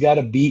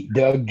to beat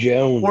Doug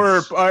Jones,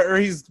 or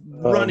he's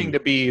running to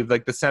be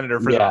like the senator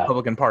for the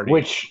Republican Party,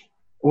 which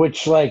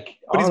like,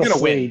 but honestly, he's going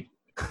to win.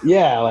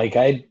 Yeah, like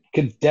I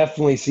could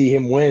definitely see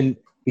him win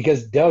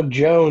because Doug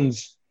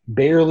Jones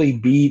barely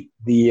beat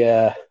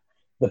the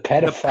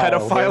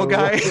pedophile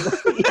guy.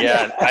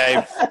 Yeah,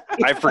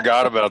 I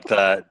forgot about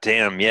that.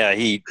 Damn, yeah,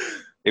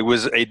 it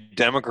was a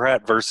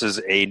Democrat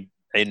versus a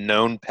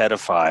known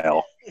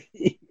pedophile,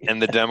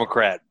 and the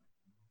Democrat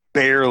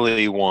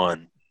barely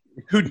won.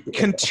 Who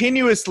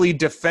continuously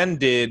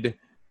defended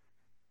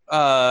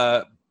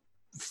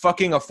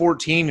fucking a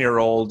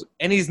 14-year-old,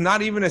 and he's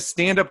not even a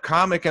stand-up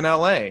comic in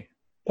L.A.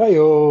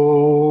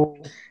 Hey-o.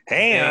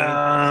 Hey,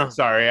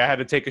 sorry, I had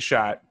to take a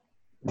shot.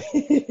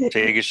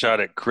 Take a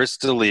shot at Chris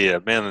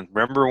D'Elia. Man,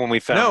 remember when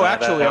we found No,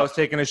 actually, I was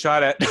taking a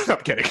shot at – I'm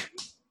kidding.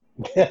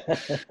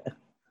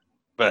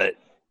 But,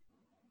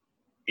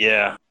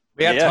 yeah.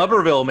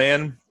 Tuberville,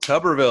 man.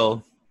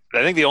 Tuberville.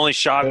 I think the only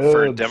shot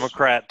for a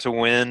Democrat to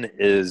win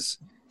is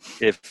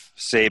if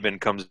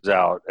Saban comes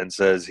out and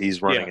says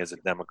he's running as a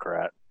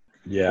Democrat.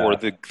 Yeah. Or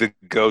the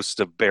ghost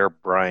of Bear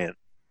Bryant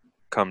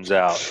comes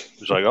out.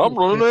 He's like, I'm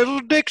running as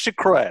a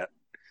Dixiecrat.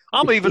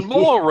 I'm even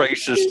more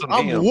racist than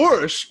him. I'm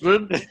worse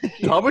than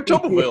Tommy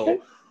Tuberville,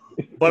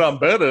 but I'm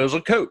better as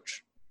a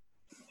coach.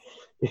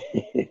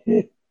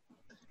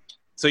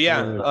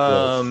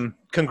 So,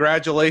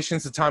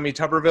 congratulations to Tommy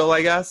Tuberville,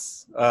 I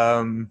guess.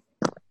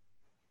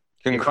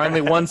 He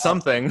finally won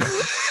something.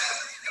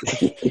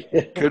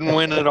 Couldn't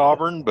win at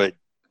Auburn, but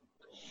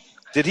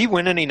did he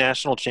win any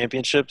national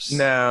championships?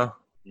 No.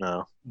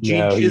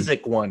 Gene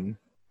Chizik won.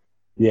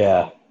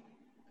 Yeah,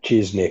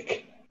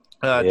 Chisnick.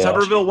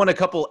 Tuberville won a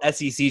couple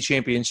SEC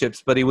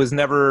championships, but he was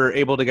never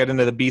able to get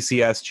into the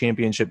BCS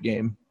championship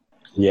game.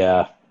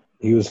 Yeah,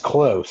 he was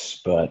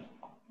close, but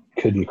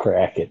couldn't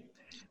crack it.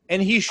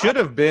 And he should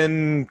have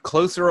been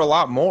closer a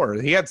lot more.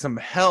 He had some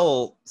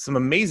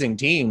amazing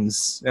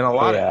teams and a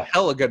lot of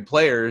hella good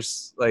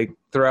players like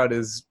throughout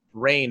his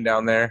reign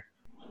down there.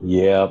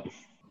 Yep.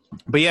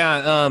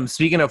 But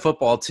speaking of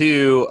football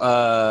too,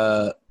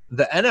 the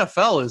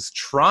NFL is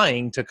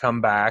trying to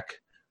come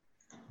back,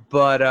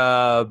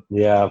 but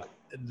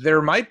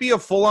there might be a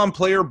full-on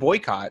player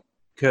boycott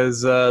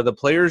because the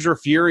players are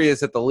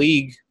furious at the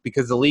league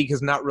because the league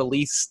has not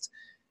released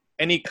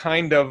any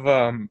kind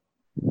of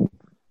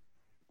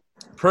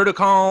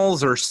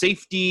protocols or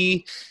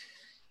safety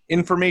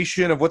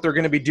information of what they're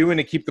going to be doing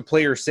to keep the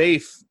players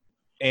safe.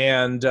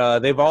 And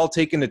they've all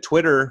taken to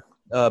Twitter,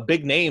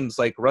 big names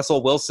like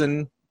Russell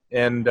Wilson.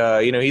 And,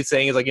 he's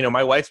saying,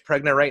 my wife's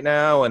pregnant right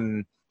now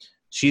and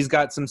she's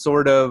got some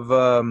sort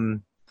of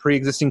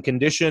pre-existing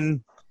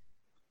condition.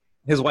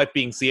 His wife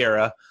being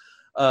Sierra,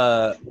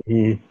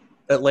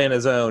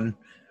 Atlanta's own.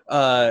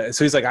 So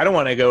he's like, I don't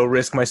want to go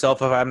risk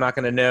myself if I'm not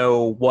going to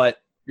know what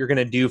you're going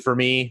to do for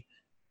me.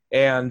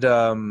 And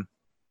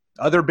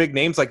other big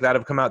names like that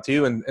have come out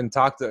too and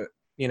talked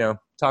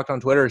on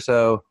Twitter.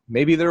 So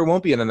maybe there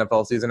won't be an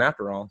NFL season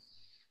after all.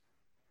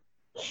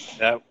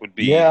 That would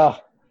be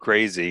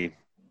crazy.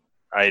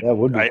 That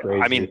would be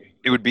crazy. I mean,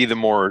 it would be the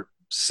more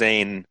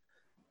sane,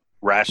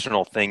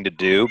 rational thing to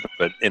do.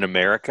 But in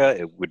America,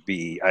 it would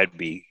be.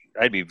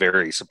 I'd be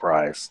very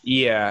surprised.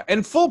 Yeah,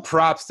 and full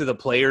props to the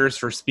players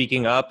for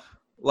speaking up.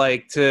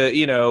 Like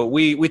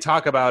we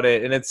talk about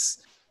it, and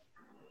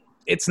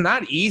it's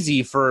not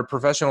easy for a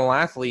professional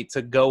athlete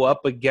to go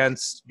up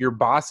against your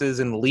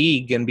bosses in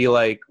league and be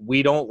like,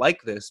 we don't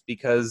like this,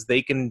 because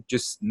they can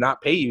just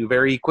not pay you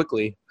very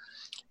quickly.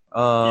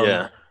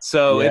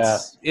 So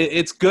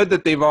it's good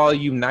that they've all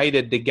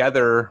united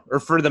together, or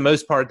for the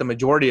most part, the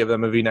majority of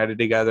them have united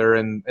together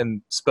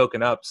and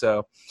spoken up.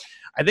 So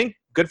I think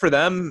good for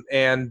them,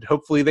 and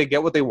hopefully they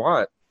get what they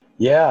want.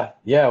 Yeah,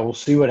 we'll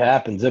see what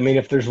happens. I mean,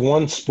 if there's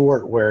one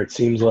sport where it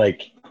seems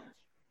like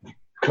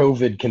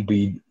COVID can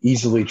be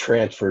easily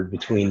transferred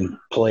between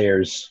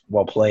players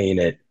while playing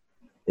it,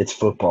 it's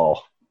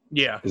football.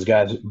 Yeah. Because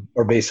guys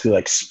are basically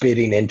like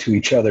spitting into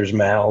each other's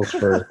mouths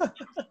for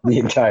the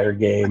entire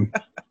game.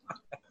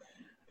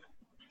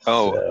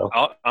 Oh,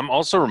 so. I'm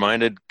also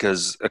reminded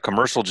because a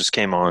commercial just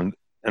came on,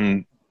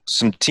 and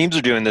some teams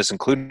are doing this,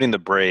 including the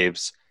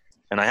Braves.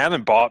 And I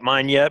haven't bought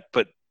mine yet,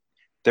 but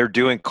they're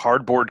doing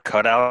cardboard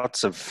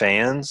cutouts of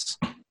fans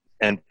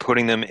and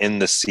putting them in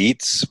the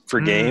seats for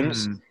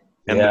games.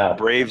 And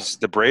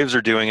the Braves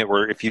are doing it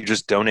where if you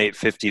just donate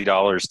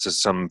 $50 to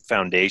some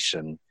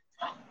foundation,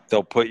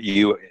 they'll put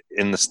you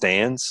in the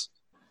stands.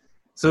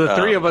 So the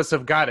three of us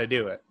have got to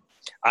do it.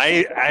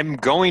 I'm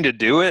going to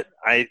do it.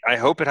 I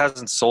hope it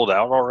hasn't sold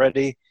out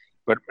already.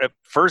 But at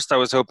first I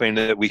was hoping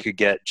that we could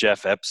get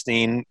Jeff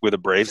Epstein with a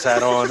Braves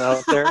hat on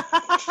out there.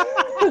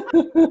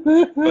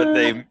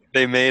 But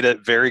they made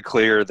it very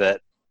clear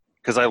that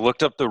 – because I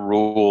looked up the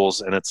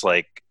rules and it's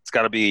like it's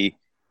got to be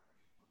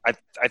 –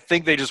 I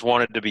think they just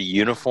want it to be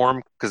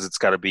uniform because it's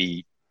got to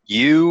be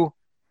you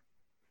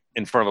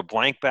in front of a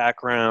blank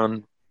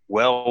background,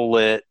 well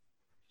lit,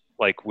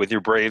 like with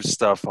your Braves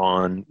stuff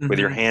on, with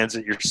your hands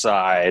at your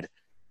side.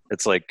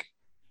 It's like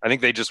I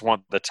think they just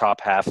want the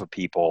top half of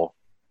people.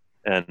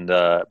 And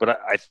but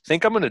I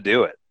think I'm going to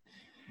do it.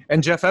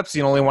 And Jeff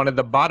Epstein only wanted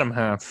the bottom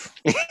half.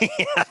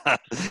 Yeah.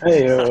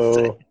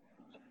 Hey-o.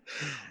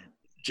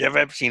 Jeff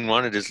Epstein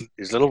wanted his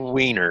little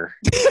wiener.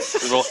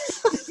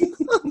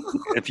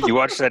 If you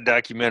watch that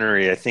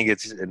documentary, I think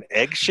it's an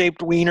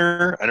egg-shaped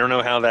wiener. I don't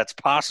know how that's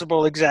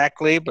possible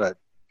exactly, but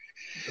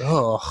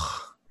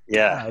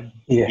yeah.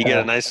 You get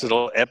a nice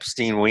little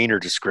Epstein wiener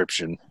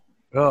description.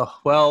 Oh,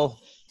 well,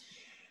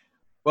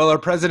 our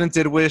president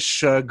did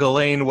wish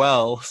Ghislaine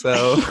well,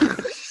 so.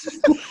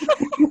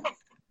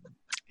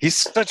 He's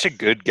such a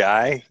good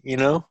guy, you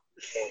know?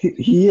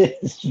 He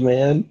is,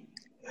 man.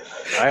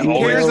 He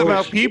cares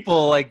about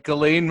people like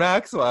Ghislaine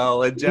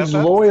Maxwell and Jeff. He's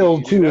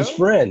loyal to his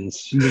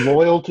friends. He's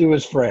loyal to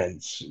his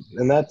friends.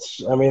 And that's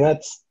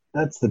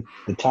the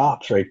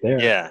tops right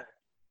there. Yeah.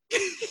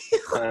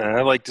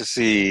 I'd like to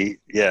see,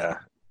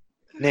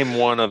 name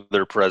one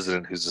other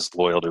president who's just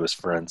loyal to his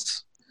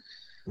friends.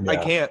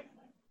 Yeah.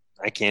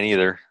 I can't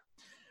either.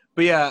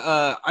 But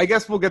yeah, I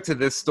guess we'll get to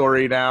this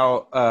story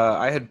now.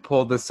 I had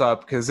pulled this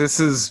up because this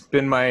has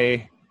been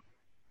my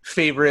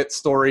favorite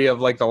story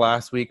of like the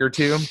last week or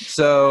two.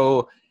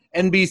 So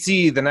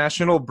NBC, the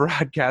national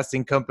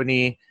broadcasting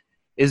company,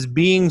 is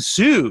being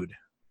sued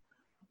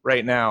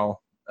right now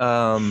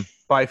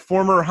by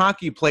former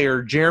hockey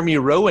player Jeremy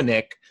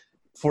Roenick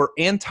for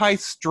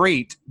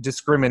anti-straight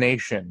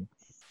discrimination.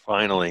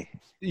 Finally,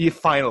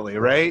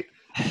 right?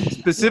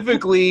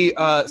 Specifically,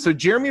 so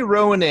Jeremy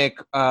Roenick,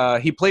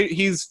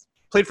 he's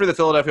played for the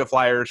Philadelphia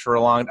Flyers for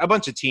a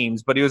bunch of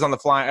teams, but he was on the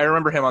Flyers. I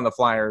remember him on the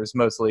Flyers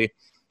mostly.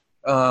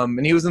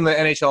 And he was in the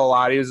NHL a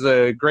lot. He was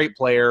a great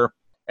player.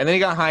 And then he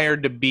got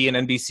hired to be an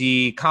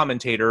NBC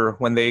commentator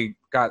when they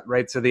got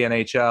rights to the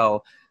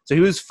NHL. So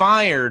he was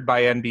fired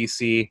by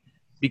NBC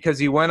because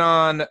he went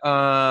on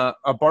a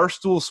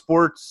Barstool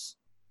Sports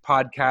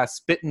podcast,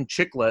 Spittin'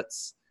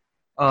 Chicklets.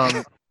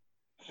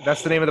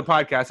 That's the name of the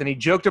podcast. And he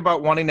joked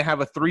about wanting to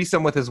have a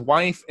threesome with his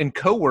wife and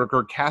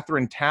coworker,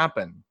 Catherine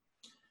Tappan.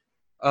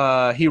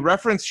 He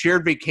referenced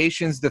shared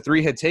vacations the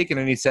three had taken,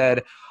 and he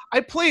said, I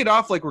played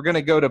off like we're going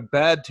to go to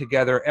bed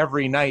together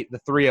every night, the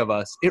three of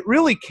us. If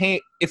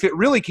it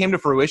really came to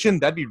fruition,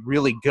 that'd be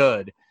really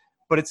good,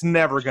 but it's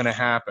never going to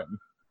happen.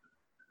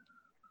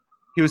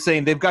 He was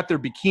saying they've got their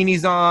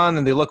bikinis on,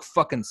 and they look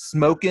fucking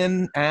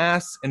smoking,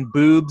 ass and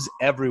boobs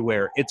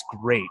everywhere. It's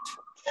great.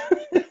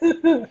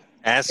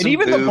 And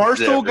even the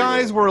Barstool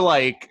guys were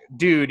like,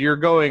 dude, you're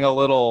going a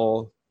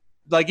little...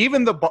 Like,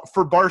 even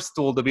for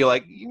Barstool to be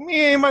like,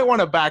 you might want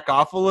to back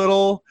off a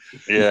little.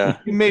 Yeah.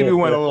 Maybe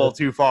went a little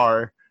too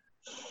far.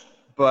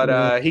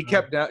 But he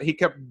kept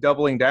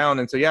doubling down.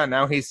 And so, yeah,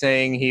 now he's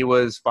saying he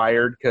was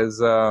fired because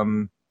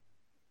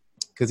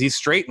he's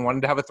straight and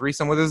wanted to have a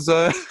threesome with his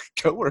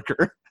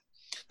coworker.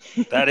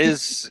 That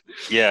is,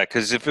 yeah,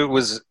 because if it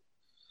was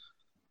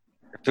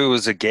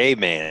a gay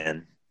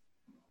man,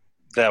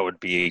 that would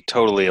be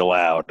totally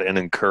allowed and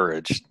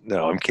encouraged.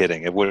 No, I'm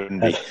kidding. It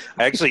wouldn't be.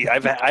 Actually,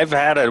 I've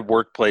had a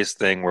workplace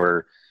thing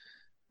where,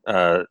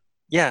 I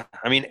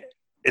mean,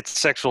 it's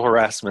sexual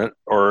harassment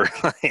or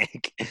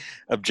like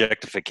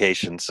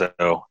objectification. So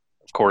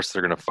of course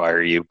they're going to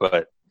fire you.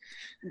 But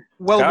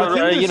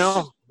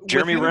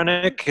Jeremy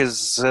Roenick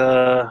is,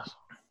 I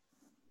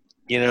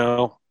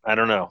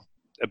don't know,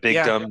 a big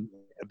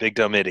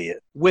dumb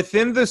idiot.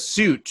 Within the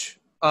suit.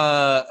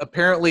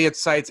 Apparently it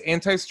cites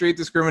anti-straight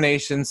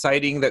discrimination,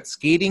 citing that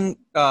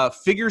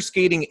figure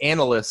skating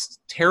analyst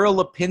Tara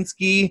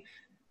Lipinski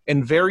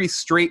and very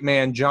straight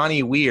man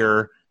Johnny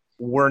Weir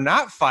were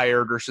not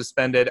fired or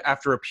suspended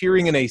after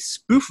appearing in a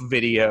spoof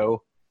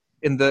video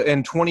in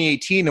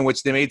 2018 in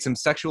which they made some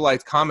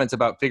sexualized comments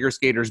about figure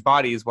skaters'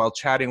 bodies while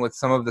chatting with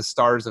some of the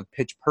stars of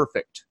Pitch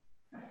Perfect.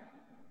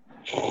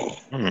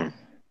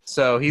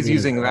 So he's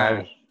using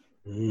that.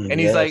 And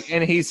he's like,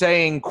 and he's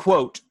saying,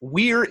 quote,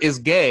 "Weir is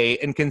gay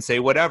and can say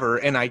whatever,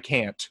 and I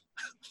can't."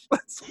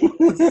 That's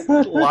what this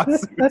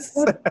lawsuit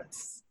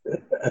says.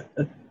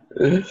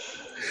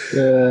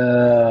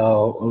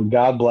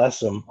 God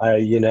bless him.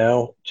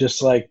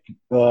 Just like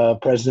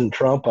President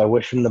Trump, I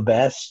wish him the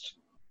best,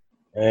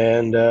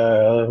 and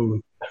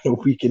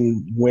we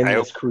can win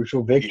this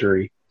crucial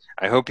victory.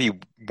 I hope he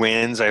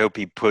wins. I hope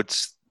he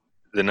puts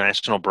the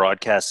National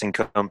Broadcasting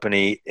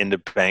Company into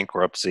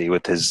bankruptcy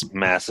with his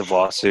massive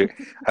lawsuit.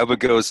 I hope it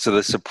goes to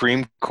the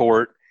Supreme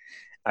Court.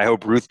 I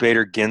hope Ruth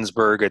Bader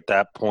Ginsburg at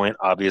that point,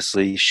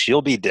 obviously,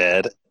 she'll be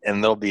dead,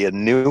 and there'll be a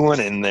new one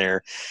in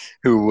there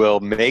who will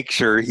make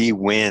sure he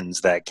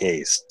wins that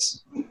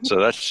case. So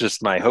that's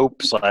just my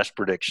hope /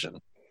 prediction.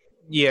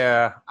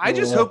 Yeah, I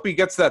just hope he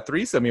gets that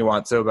threesome he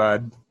wants so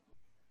bad.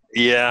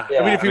 Yeah. I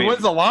mean, if he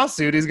wins the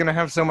lawsuit, he's going to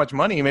have so much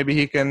money, maybe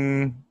he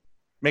can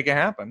make it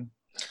happen.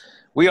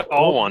 We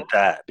all want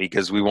that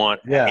because we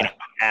want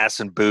ass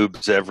and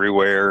boobs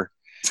everywhere.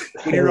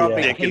 When you're on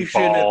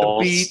vacation at the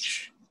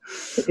beach.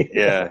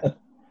 Yeah.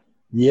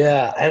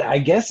 Yeah, and I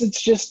guess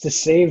it's just to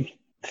save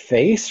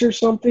face or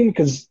something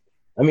because,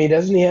 I mean,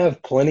 doesn't he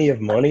have plenty of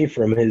money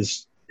from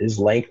his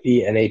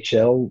lengthy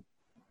NHL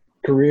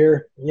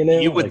career?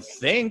 You would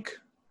think.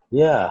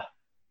 Yeah.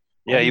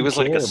 Yeah, he was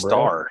like a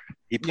star. Bro.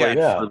 He played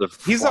for the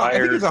Flyers. I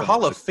think he's a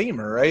Hall of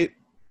Famer, right?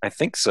 I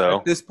think so.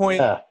 At this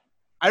point. Yeah.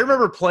 I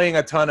remember playing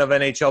a ton of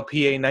NHL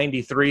PA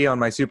 93 on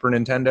my Super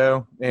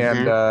Nintendo,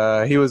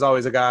 and he was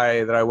always a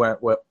guy that I went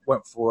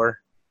for.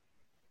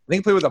 I think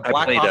he played with the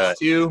Blackhawks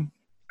too.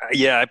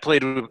 Yeah, I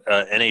played with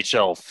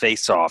NHL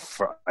Face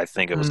Off, I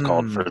think it was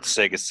called, for the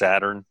Sega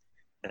Saturn,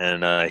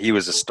 and he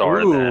was a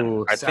star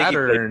then. I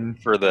Saturn.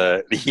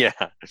 think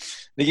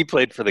he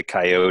played for the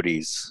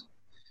Coyotes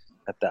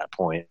at that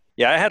point.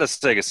 Yeah, I had a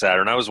Sega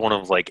Saturn. I was one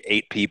of like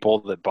 8 people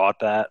that bought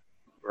that,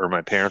 or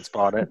my parents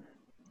bought it.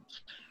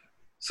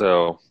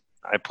 So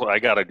I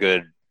got a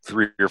good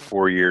 3 or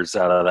 4 years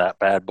out of that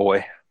bad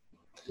boy.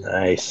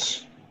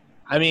 Nice.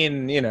 I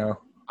mean,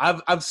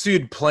 I've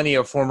sued plenty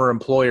of former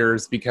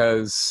employers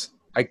because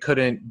I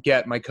couldn't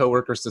get my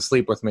coworkers to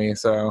sleep with me.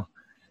 So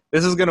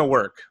this is gonna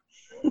work.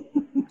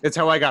 It's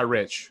how I got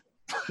rich.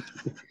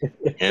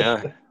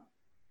 Yeah,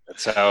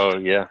 that's how.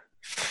 Yeah,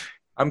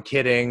 I'm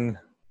kidding.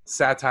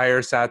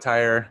 Satire.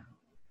 Sorry,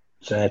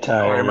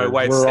 my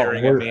wife's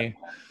staring at me.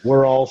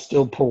 We're all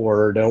still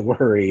poor. Don't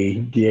worry.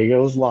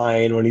 Diego was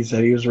lying when he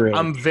said he was rich.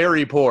 I'm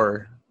very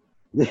poor.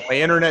 My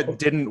internet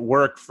didn't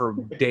work for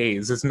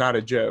days. It's not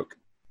a joke.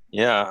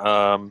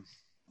 Yeah.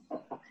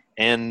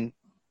 And,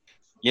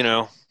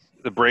 the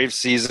Braves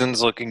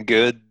season's looking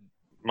good.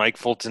 Mike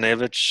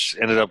Fultonevich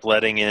ended up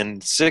letting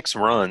in 6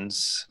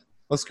 runs.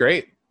 That's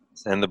great.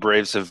 And the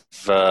Braves have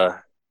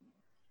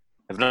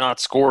not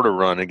scored a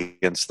run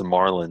against the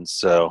Marlins.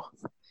 So,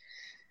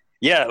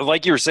 yeah,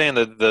 like you were saying,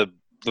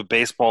 the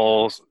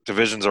baseball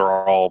divisions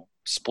are all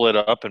split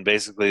up, and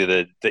basically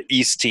the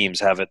East teams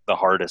have it the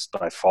hardest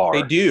by far.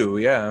 They do,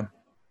 yeah.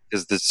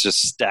 Because it's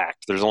just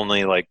stacked. There's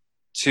only like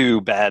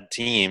 2 bad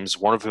teams,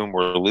 one of whom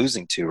we're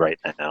losing to right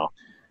now.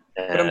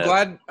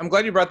 But I'm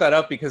glad you brought that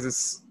up because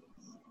it's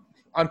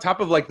on top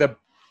of like the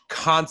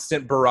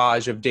constant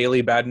barrage of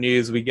daily bad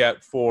news we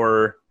get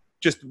for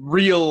just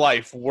real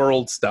life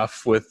world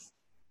stuff with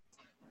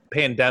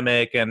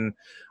pandemic and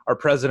our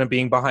president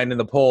being behind in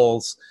the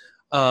polls.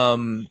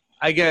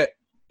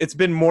 It's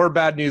been more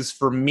bad news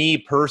for me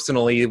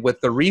personally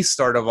with the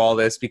restart of all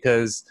this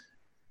because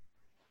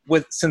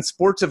since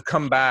sports have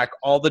come back,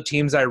 all the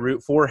teams I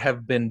root for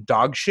have been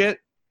dog shit.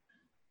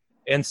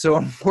 And so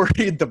I'm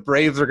worried the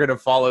Braves are going to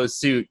follow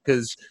suit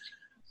because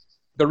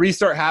the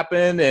restart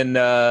happened in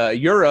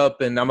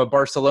Europe, and I'm a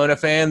Barcelona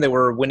fan. They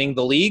were winning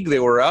the league. They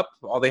were up.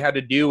 All they had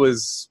to do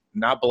was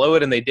not blow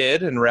it, and they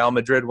did, and Real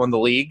Madrid won the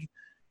league.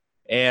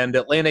 And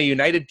Atlanta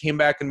United came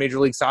back in Major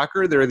League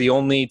Soccer. They're the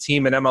only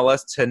team in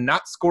MLS to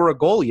not score a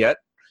goal yet.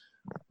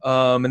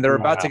 And they're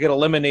about to get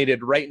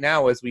eliminated right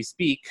now as we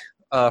speak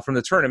from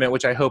the tournament,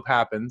 which I hope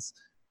happens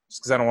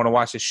just because I don't want to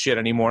watch this shit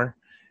anymore.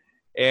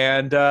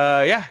 And,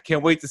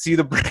 can't wait to see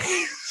the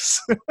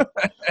Braves.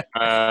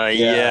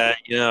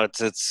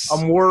 It's.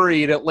 I'm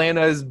worried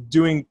Atlanta is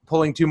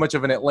pulling too much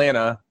of an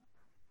Atlanta.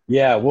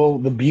 Yeah, well,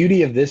 the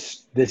beauty of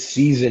this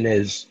season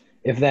is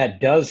if that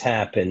does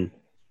happen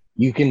 –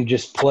 you can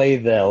just play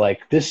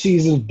this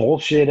season's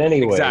bullshit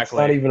anyway. Exactly. It's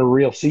not even a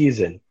real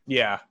season.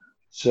 Yeah.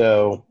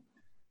 So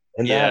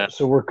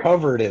we're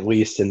covered at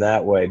least in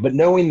that way. But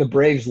knowing the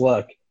Braves'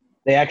 luck,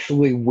 they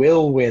actually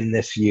will win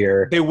this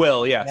year. They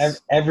will, yes.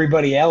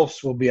 Everybody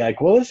else will be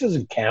like, well, this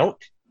doesn't count.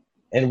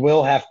 And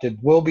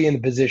we'll be in the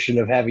position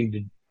of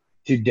having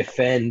to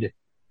defend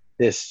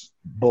this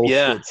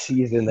bullshit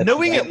season.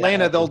 Knowing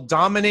Atlanta, they'll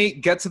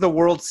dominate, get to the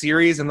World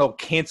Series, and they'll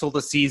cancel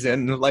the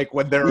season like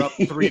when they're up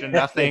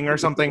 3-0 or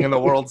something in the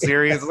World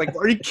Series. Like,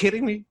 are you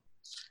kidding me?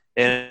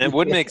 And it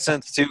would make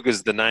sense too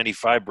because the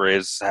 '95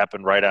 Braves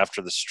happened right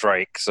after the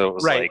strike, so it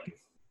was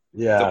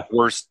the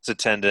worst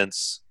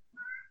attendance,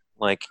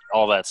 like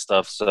all that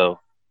stuff. So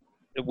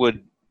it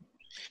would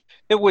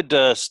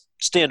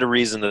stand to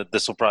reason that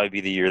this will probably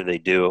be the year they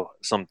do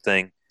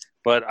something.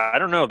 But I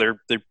don't know. Their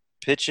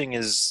pitching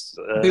is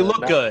they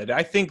look good.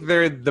 I think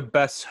they're the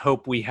best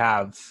hope we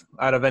have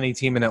out of any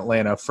team in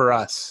Atlanta, for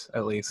us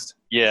at least.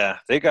 Yeah,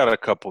 they got a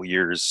couple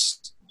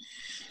years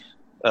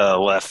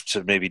left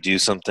to maybe do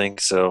something.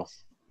 So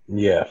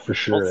yeah, for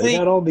sure. They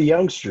got all the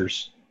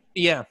youngsters.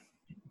 Yeah.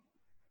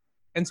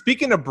 And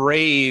speaking of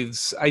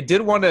Braves, I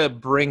did want to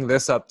bring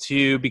this up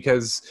too,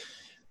 because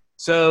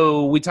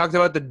so we talked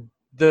about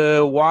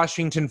the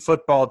Washington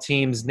football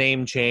team's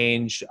name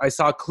change. I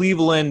saw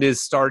Cleveland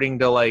is starting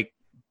to like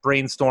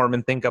brainstorm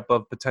and think up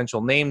of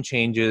potential name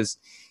changes.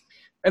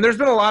 And there's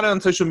been a lot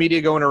on social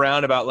media going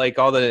around about like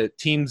all the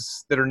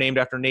teams that are named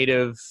after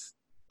native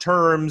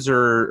terms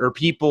or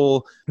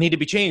people need to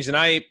be changed. And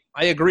I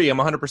agree. I'm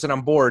 100%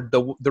 on board.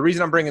 The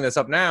reason I'm bringing this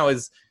up now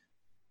is,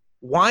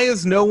 why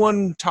is no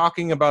one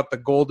talking about the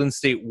Golden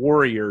State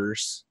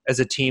Warriors as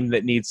a team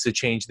that needs to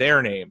change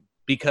their name?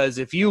 Because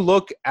if you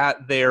look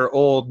at their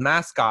old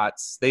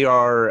mascots, they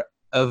are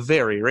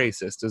very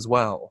racist as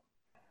well.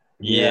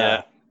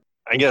 Yeah.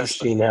 I guess.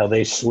 Interesting how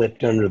they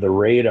slipped under the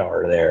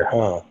radar there,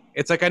 huh?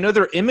 It's like, I know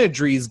their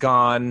imagery's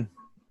gone,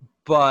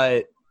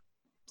 but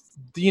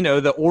you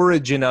know, the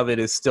origin of it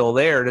is still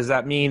there. Does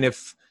that mean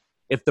if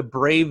the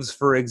Braves,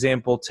 for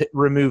example,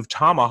 remove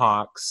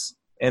tomahawks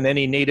and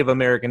any Native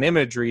American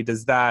imagery,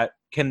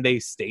 can they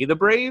stay the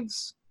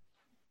Braves?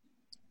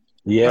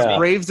 Yeah. Is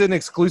Braves an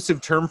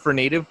exclusive term for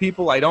Native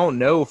people? I don't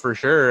know for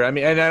sure. I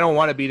mean, and I don't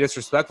want to be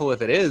disrespectful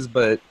if it is,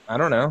 but I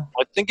don't know.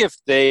 I think if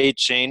they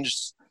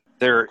changed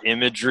their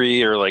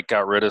imagery or like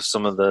got rid of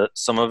some of it,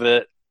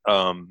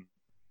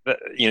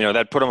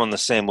 that put them on the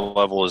same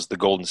level as the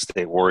Golden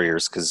State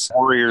Warriors, because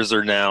Warriors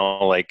are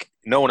now like,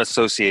 no one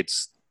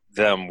associates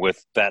them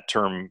with that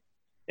term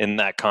in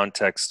that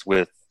context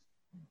with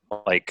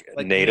like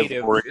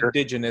native warrior,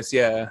 indigenous,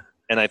 yeah.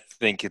 And I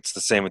think it's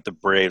the same with the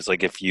Braves.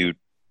 Like if you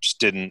just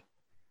didn't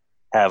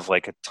have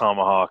like a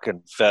tomahawk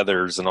and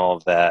feathers and all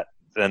of that,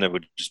 then it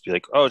would just be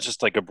like, oh, it's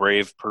just like a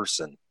brave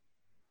person.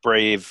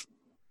 Brave,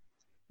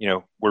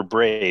 we're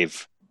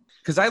brave.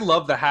 Because I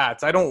love the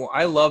hats. I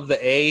love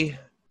the A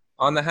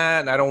on the hat,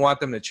 and I don't want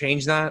them to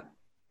change that.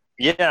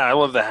 Yeah, I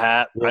love the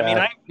hat. Yeah. I mean,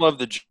 I love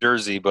the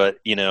jersey, but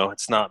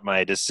it's not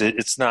my decision.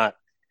 It's not.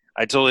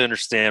 I totally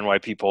understand why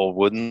people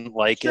wouldn't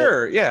like it.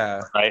 Sure,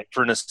 yeah.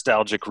 For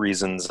nostalgic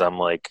reasons, I'm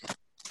like,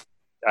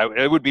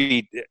 I would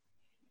be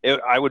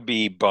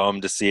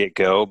bummed to see it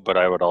go, but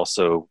I would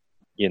also,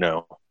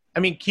 I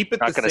mean, keep it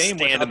the same.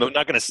 I'm not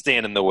going to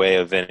stand in the way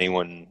of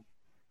anyone.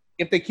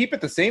 If they keep it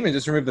the same and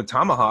just remove the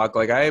tomahawk,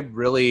 like, I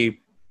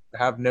really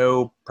have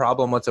no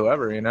problem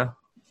whatsoever,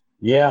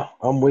 Yeah,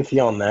 I'm with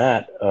you on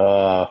that.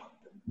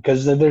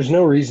 Because there's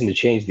no reason to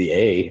change the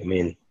A. I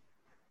mean,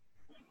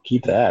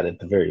 keep that at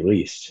the very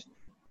least.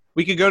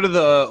 We could go to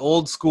the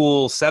old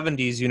school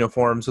 70s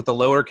uniforms with the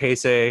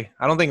lowercase a.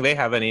 I don't think they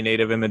have any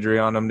native imagery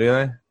on them, do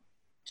they?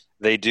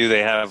 They do.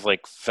 They have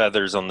like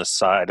feathers on the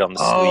side, on the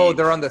sleeve. Oh,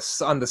 they're on the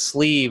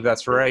sleeve.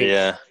 That's right.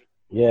 Yeah.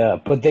 Yeah,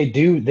 but they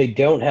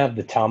don't have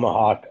the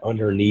tomahawk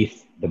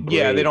underneath the Braves.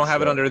 Yeah, they don't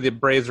have it under the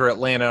Braves or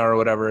Atlanta or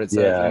whatever it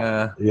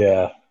says.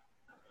 Yeah.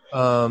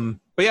 But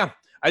yeah,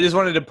 I just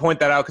wanted to point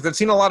that out because I've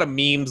seen a lot of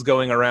memes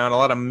going around, a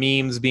lot of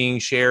memes being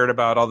shared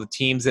about all the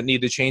teams that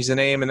need to change the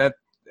name, and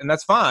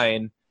that's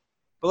fine.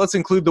 But let's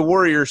include the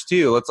Warriors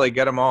too. Let's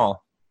get them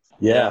all.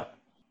 Yeah.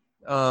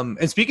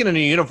 And speaking of new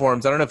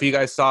uniforms, I don't know if you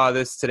guys saw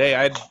this today.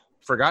 I'd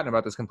forgotten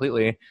about this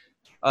completely.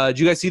 Did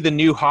you guys see the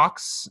new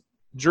Hawks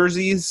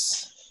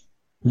jerseys?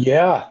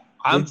 Yeah,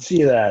 I did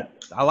see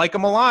that. I like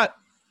them a lot.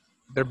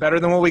 They're better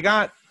than what we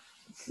got.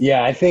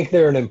 Yeah, I think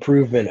they're an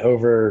improvement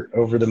over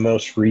the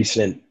most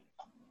recent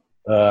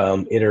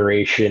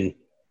iteration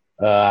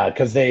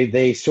because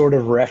they sort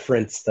of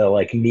reference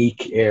the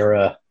Meek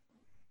era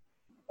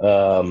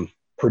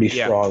pretty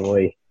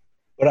strongly.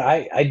 But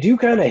I do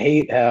kind of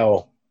hate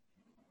how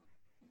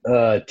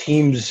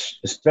teams,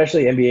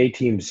 especially NBA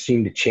teams,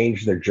 seem to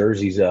change their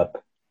jerseys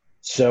up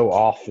so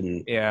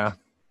often. Yeah.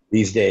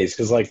 These days,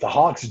 because the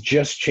Hawks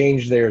just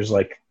changed theirs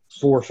 4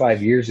 or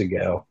 5 years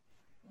ago,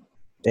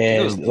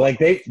 and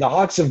the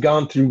Hawks have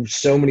gone through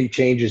so many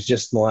changes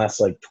just in the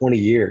last 20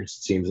 years.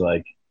 It seems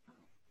like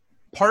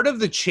part of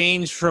the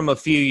change from a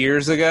few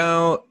years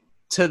ago,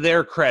 to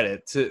their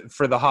credit,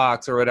 for the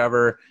Hawks or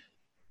whatever,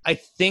 I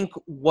think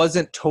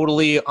wasn't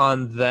totally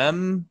on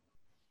them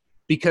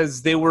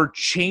because they were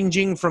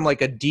changing from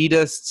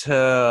Adidas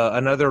to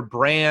another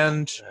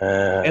brand,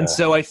 and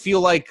so I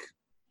feel like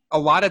a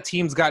lot of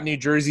teams got new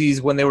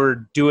jerseys when they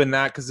were doing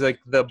that because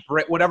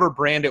whatever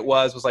brand it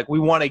was we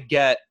want to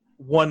get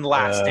one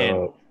last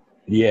in.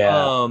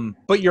 Yeah.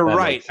 But you're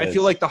right. I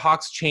feel like the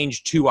Hawks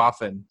change too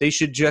often. They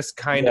should just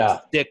kind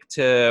of stick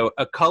to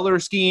a color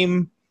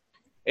scheme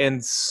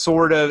and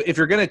sort of, if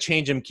you're going to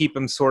change them, keep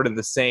them sort of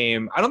the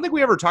same. I don't think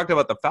we ever talked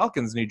about the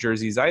Falcons' new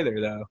jerseys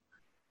either, though.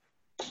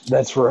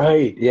 That's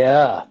right.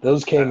 Yeah.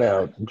 Those came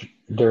out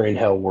during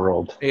Hell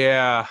World.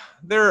 Yeah.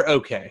 They're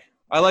okay.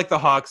 I like the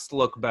Hawks to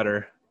look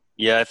better.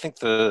 Yeah, I think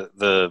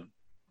the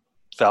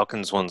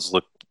Falcons ones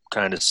look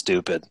kind of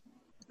stupid.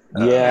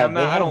 Yeah,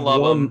 I don't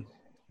love them.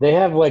 They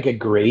have like a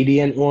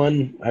gradient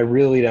one. I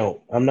really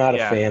don't. I'm not a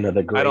fan of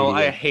the gradient.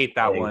 I hate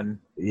that one.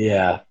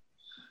 Yeah.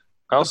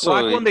 Also,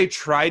 the black one, they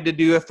tried to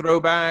do a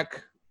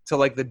throwback to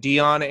like the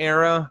Dion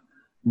era.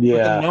 Yeah.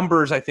 But the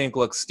numbers, I think,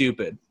 look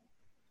stupid.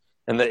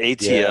 And the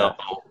ATL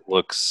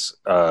looks,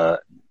 it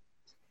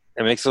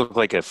makes it look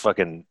like a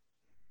fucking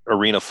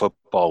arena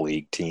football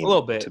league team. A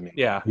little bit, to me.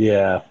 yeah.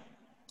 Yeah.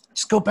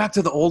 Just go back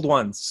to the old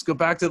ones. Just go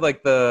back to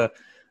like the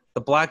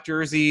black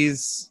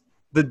jerseys,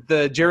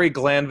 the Jerry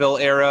Glanville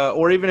era,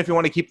 or even if you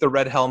want to keep the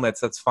red helmets,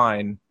 that's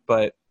fine.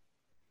 But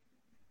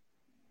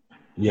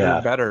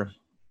they're better.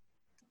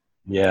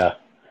 Yeah.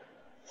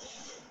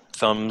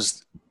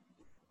 Thumbs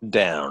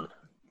down.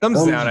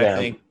 Thumbs down, I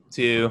think,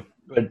 too.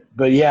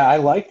 But yeah, I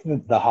like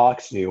the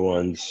Hawks new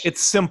ones. It's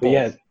simple. But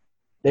yeah,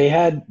 they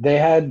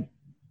had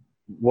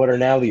what are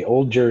now the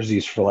old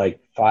jerseys for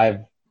like 5,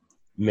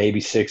 maybe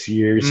 6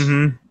 years.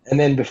 Mm-hmm. And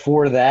then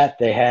before that,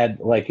 they had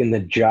like in the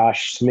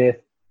Josh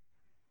Smith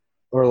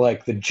or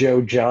like the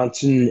Joe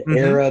Johnson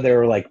era, they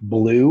were like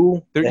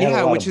blue.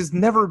 Which has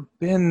never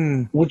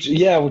been. Which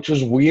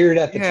was weird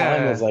at the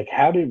time. I was like,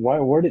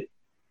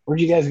 where'd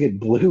you guys get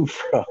blue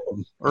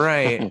from?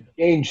 Right.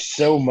 Changed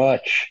so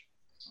much.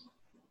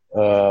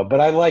 But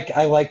I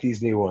like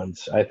these new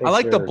ones. I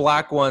like the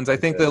black ones. I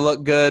think they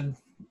look good.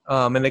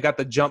 And they got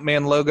the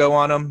Jumpman logo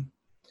on them.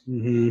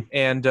 Mm-hmm.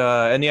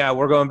 And yeah,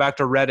 we're going back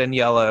to red and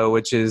yellow,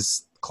 which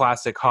is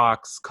classic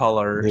Hawks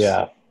colors.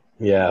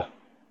 Yeah.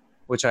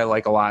 Which I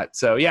like a lot.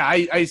 So yeah,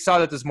 I saw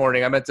that this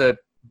morning. I meant to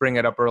bring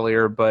it up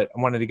earlier, but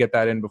I wanted to get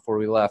that in before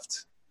we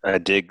left. I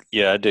dig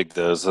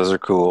those. Those are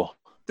cool.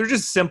 They're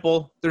just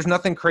simple. There's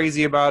nothing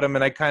crazy about them,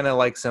 and I kind of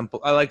like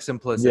simple. I like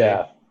simplicity.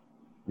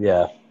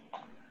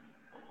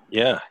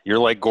 Yeah, you're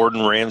like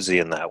Gordon Ramsay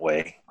in that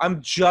way.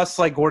 I'm just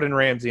like Gordon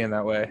Ramsay in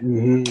that way.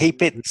 Mm-hmm.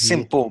 Keep it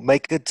simple.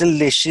 Make a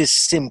delicious,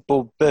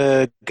 simple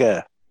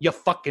burger. You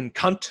fucking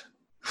cunt.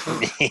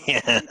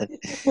 Yeah.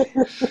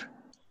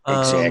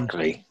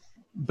 Exactly.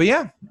 But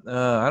yeah,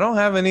 I don't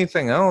have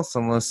anything else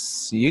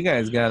unless you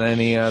guys got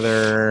any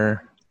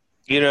other.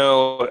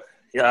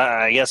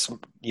 I guess,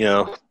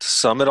 to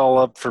sum it all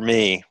up for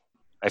me,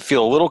 I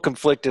feel a little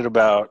conflicted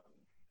about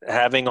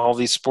having all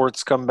these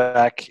sports come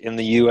back in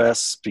the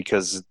U.S.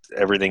 because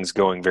everything's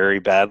going very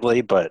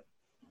badly, but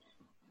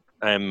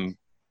I'm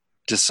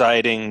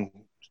deciding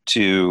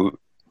to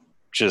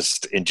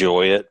just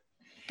enjoy it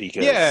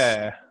because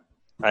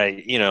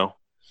you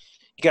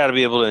got to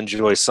be able to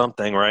enjoy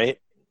something, right?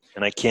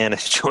 And I can't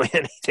enjoy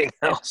anything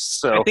else.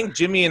 So I think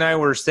Jimmy and I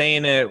were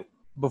saying it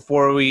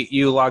before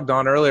you logged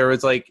on earlier.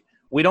 It's like,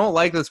 we don't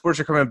like that sports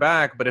are coming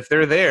back, but if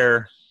they're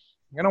there,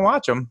 I'm going to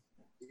watch them.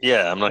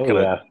 Yeah, I'm not going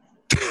to.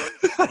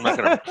 I'm not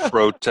going to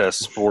protest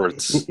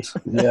sports.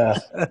 Yeah.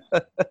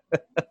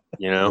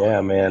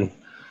 Yeah, man.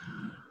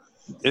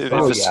 If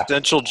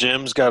Essential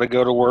Jim's got to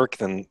go to work,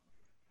 then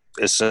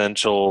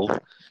Essential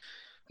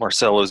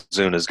Marcelo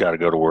Zuna's got to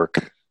go to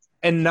work.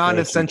 And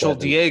non-Essential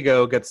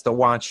Diego gets to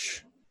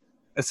watch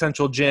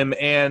Essential Jim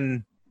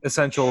and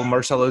Essential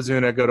Marcelo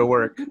Zuna go to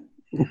work.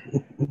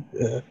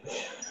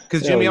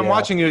 Because, Jimmy, I'm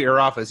watching you at your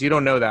office. You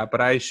don't know that,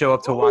 but I show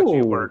up to watch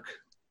you work.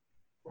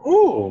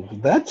 Oh,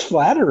 that's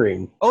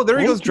flattering. Oh, there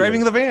he goes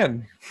driving the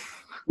van.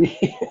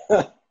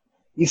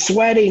 He's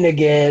sweating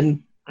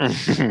again.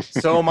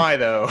 So am I,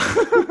 though.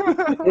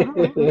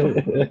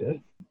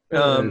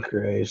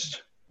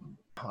 Christ.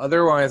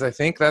 Otherwise, I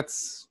think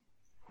that's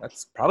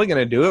probably going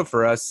to do it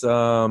for us.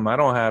 I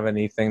don't have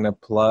anything to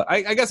plug.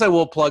 I guess I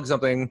will plug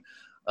something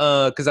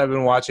because I've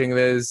been watching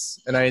this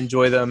and I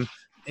enjoy them.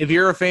 If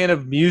you're a fan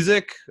of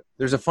music,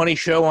 there's a funny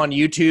show on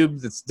YouTube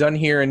that's done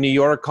here in New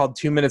York called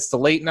 2 Minutes to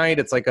Late Night.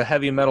 It's like a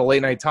heavy metal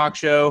late night talk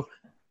show.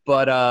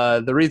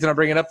 But the reason I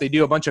bring it up, they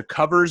do a bunch of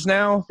covers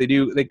now.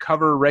 They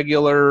cover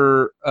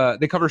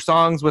they cover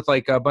songs with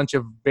like a bunch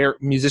of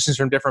musicians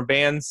from different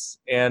bands.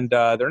 And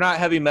they're not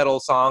heavy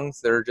metal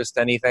songs. They're just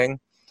anything.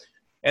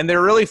 And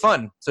they're really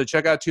fun. So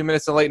check out 2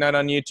 Minutes to Late Night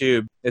on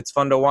YouTube. It's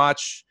fun to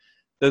watch.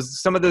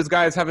 Some of those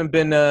guys haven't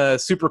been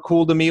super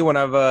cool to me when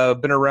I've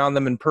been around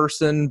them in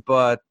person,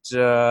 but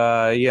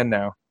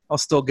I'll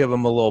still give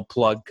them a little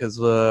plug because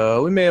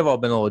we may have all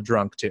been a little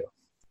drunk too.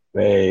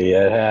 Hey,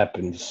 it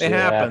happens. It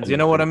happens. You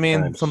know what I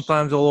mean?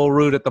 Sometimes a little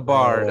rude at the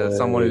bar to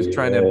someone who's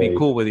trying to be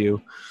cool with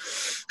you.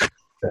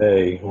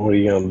 Hey, what are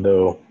you gonna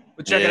do?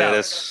 But check it out.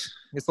 It's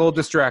a little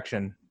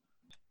distraction.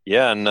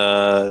 Yeah,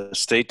 and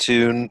stay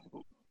tuned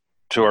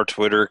to our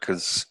Twitter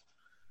because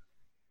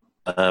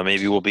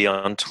maybe we'll be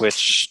on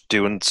Twitch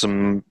doing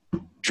some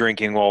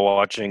drinking while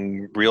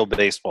watching real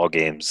baseball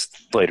games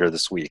later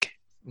this week.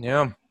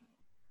 Yeah.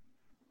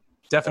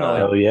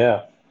 Definitely. Oh,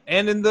 yeah.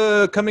 And in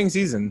the coming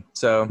season.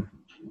 So,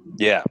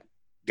 yeah.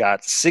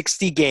 Got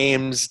 60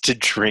 games to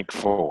drink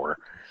for.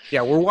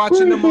 Yeah, we're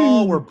watching them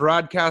all. We're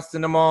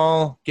broadcasting them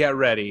all. Get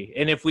ready.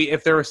 And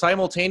if they're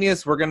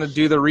simultaneous, we're going to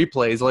do the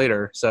replays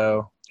later.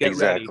 So, get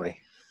ready.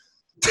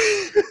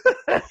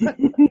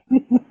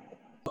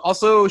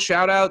 Also,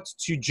 shout out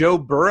to Joe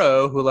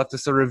Burrow, who left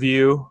us a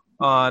review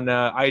on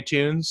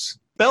iTunes.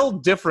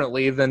 spelled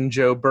differently than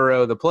Joe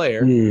Burrow, the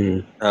player.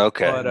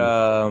 Okay. But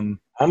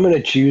I'm going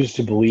to choose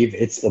to believe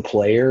it's the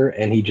player,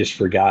 and he just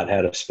forgot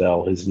how to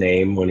spell his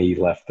name when he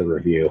left the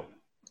review.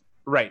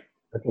 Right.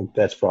 I think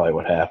that's probably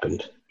what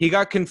happened. He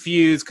got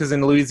confused because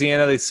in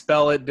Louisiana they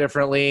spell it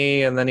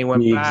differently, and then he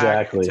went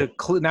back to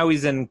now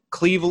he's in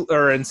Cleveland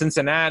or in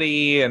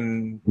Cincinnati,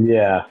 and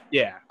yeah.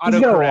 He's got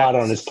a lot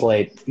on his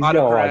plate. He's got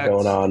a lot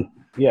going on.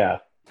 Yeah.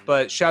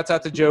 But shouts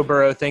out to Joe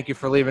Burrow. Thank you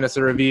for leaving us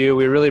a review.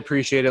 We really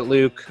appreciate it,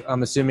 Luke.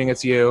 I'm assuming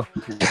it's you.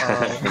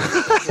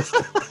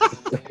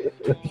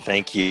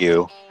 Thank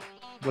you.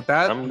 With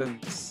that,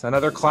 it's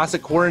another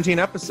classic quarantine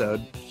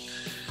episode.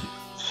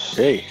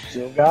 Hey.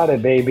 Still got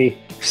it, baby.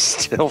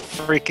 Still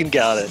freaking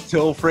got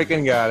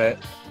it.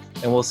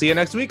 And we'll see you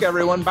next week,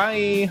 everyone.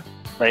 Bye.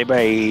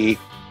 Bye-bye.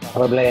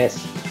 God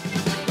bless.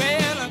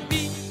 Well, I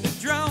beat the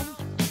drum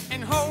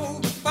and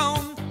hold the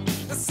phone.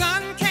 The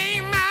sun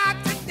came out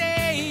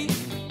today.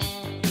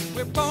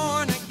 We're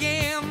born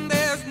again.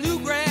 There's new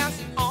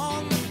grass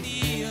on the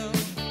field.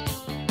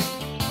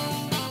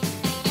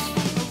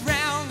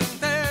 Around the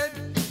third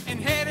and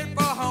headed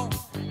for home.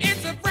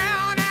 It's a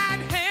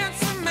brown-eyed,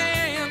 handsome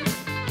man.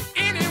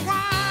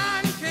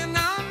 Anyone can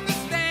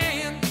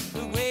understand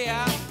the way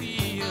I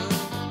feel.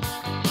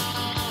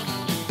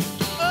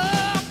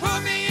 Oh, put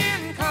me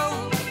in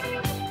cold.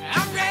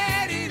 I'm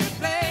ready to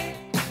play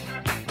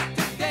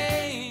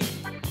today.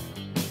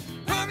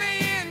 Put me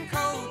in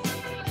cold.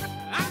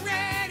 I'm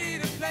ready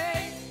to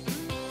play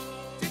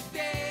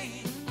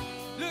today.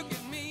 Look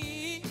at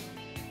me.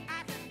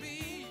 I can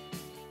be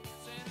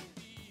center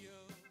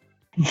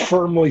field.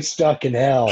 Firmly stuck in hell.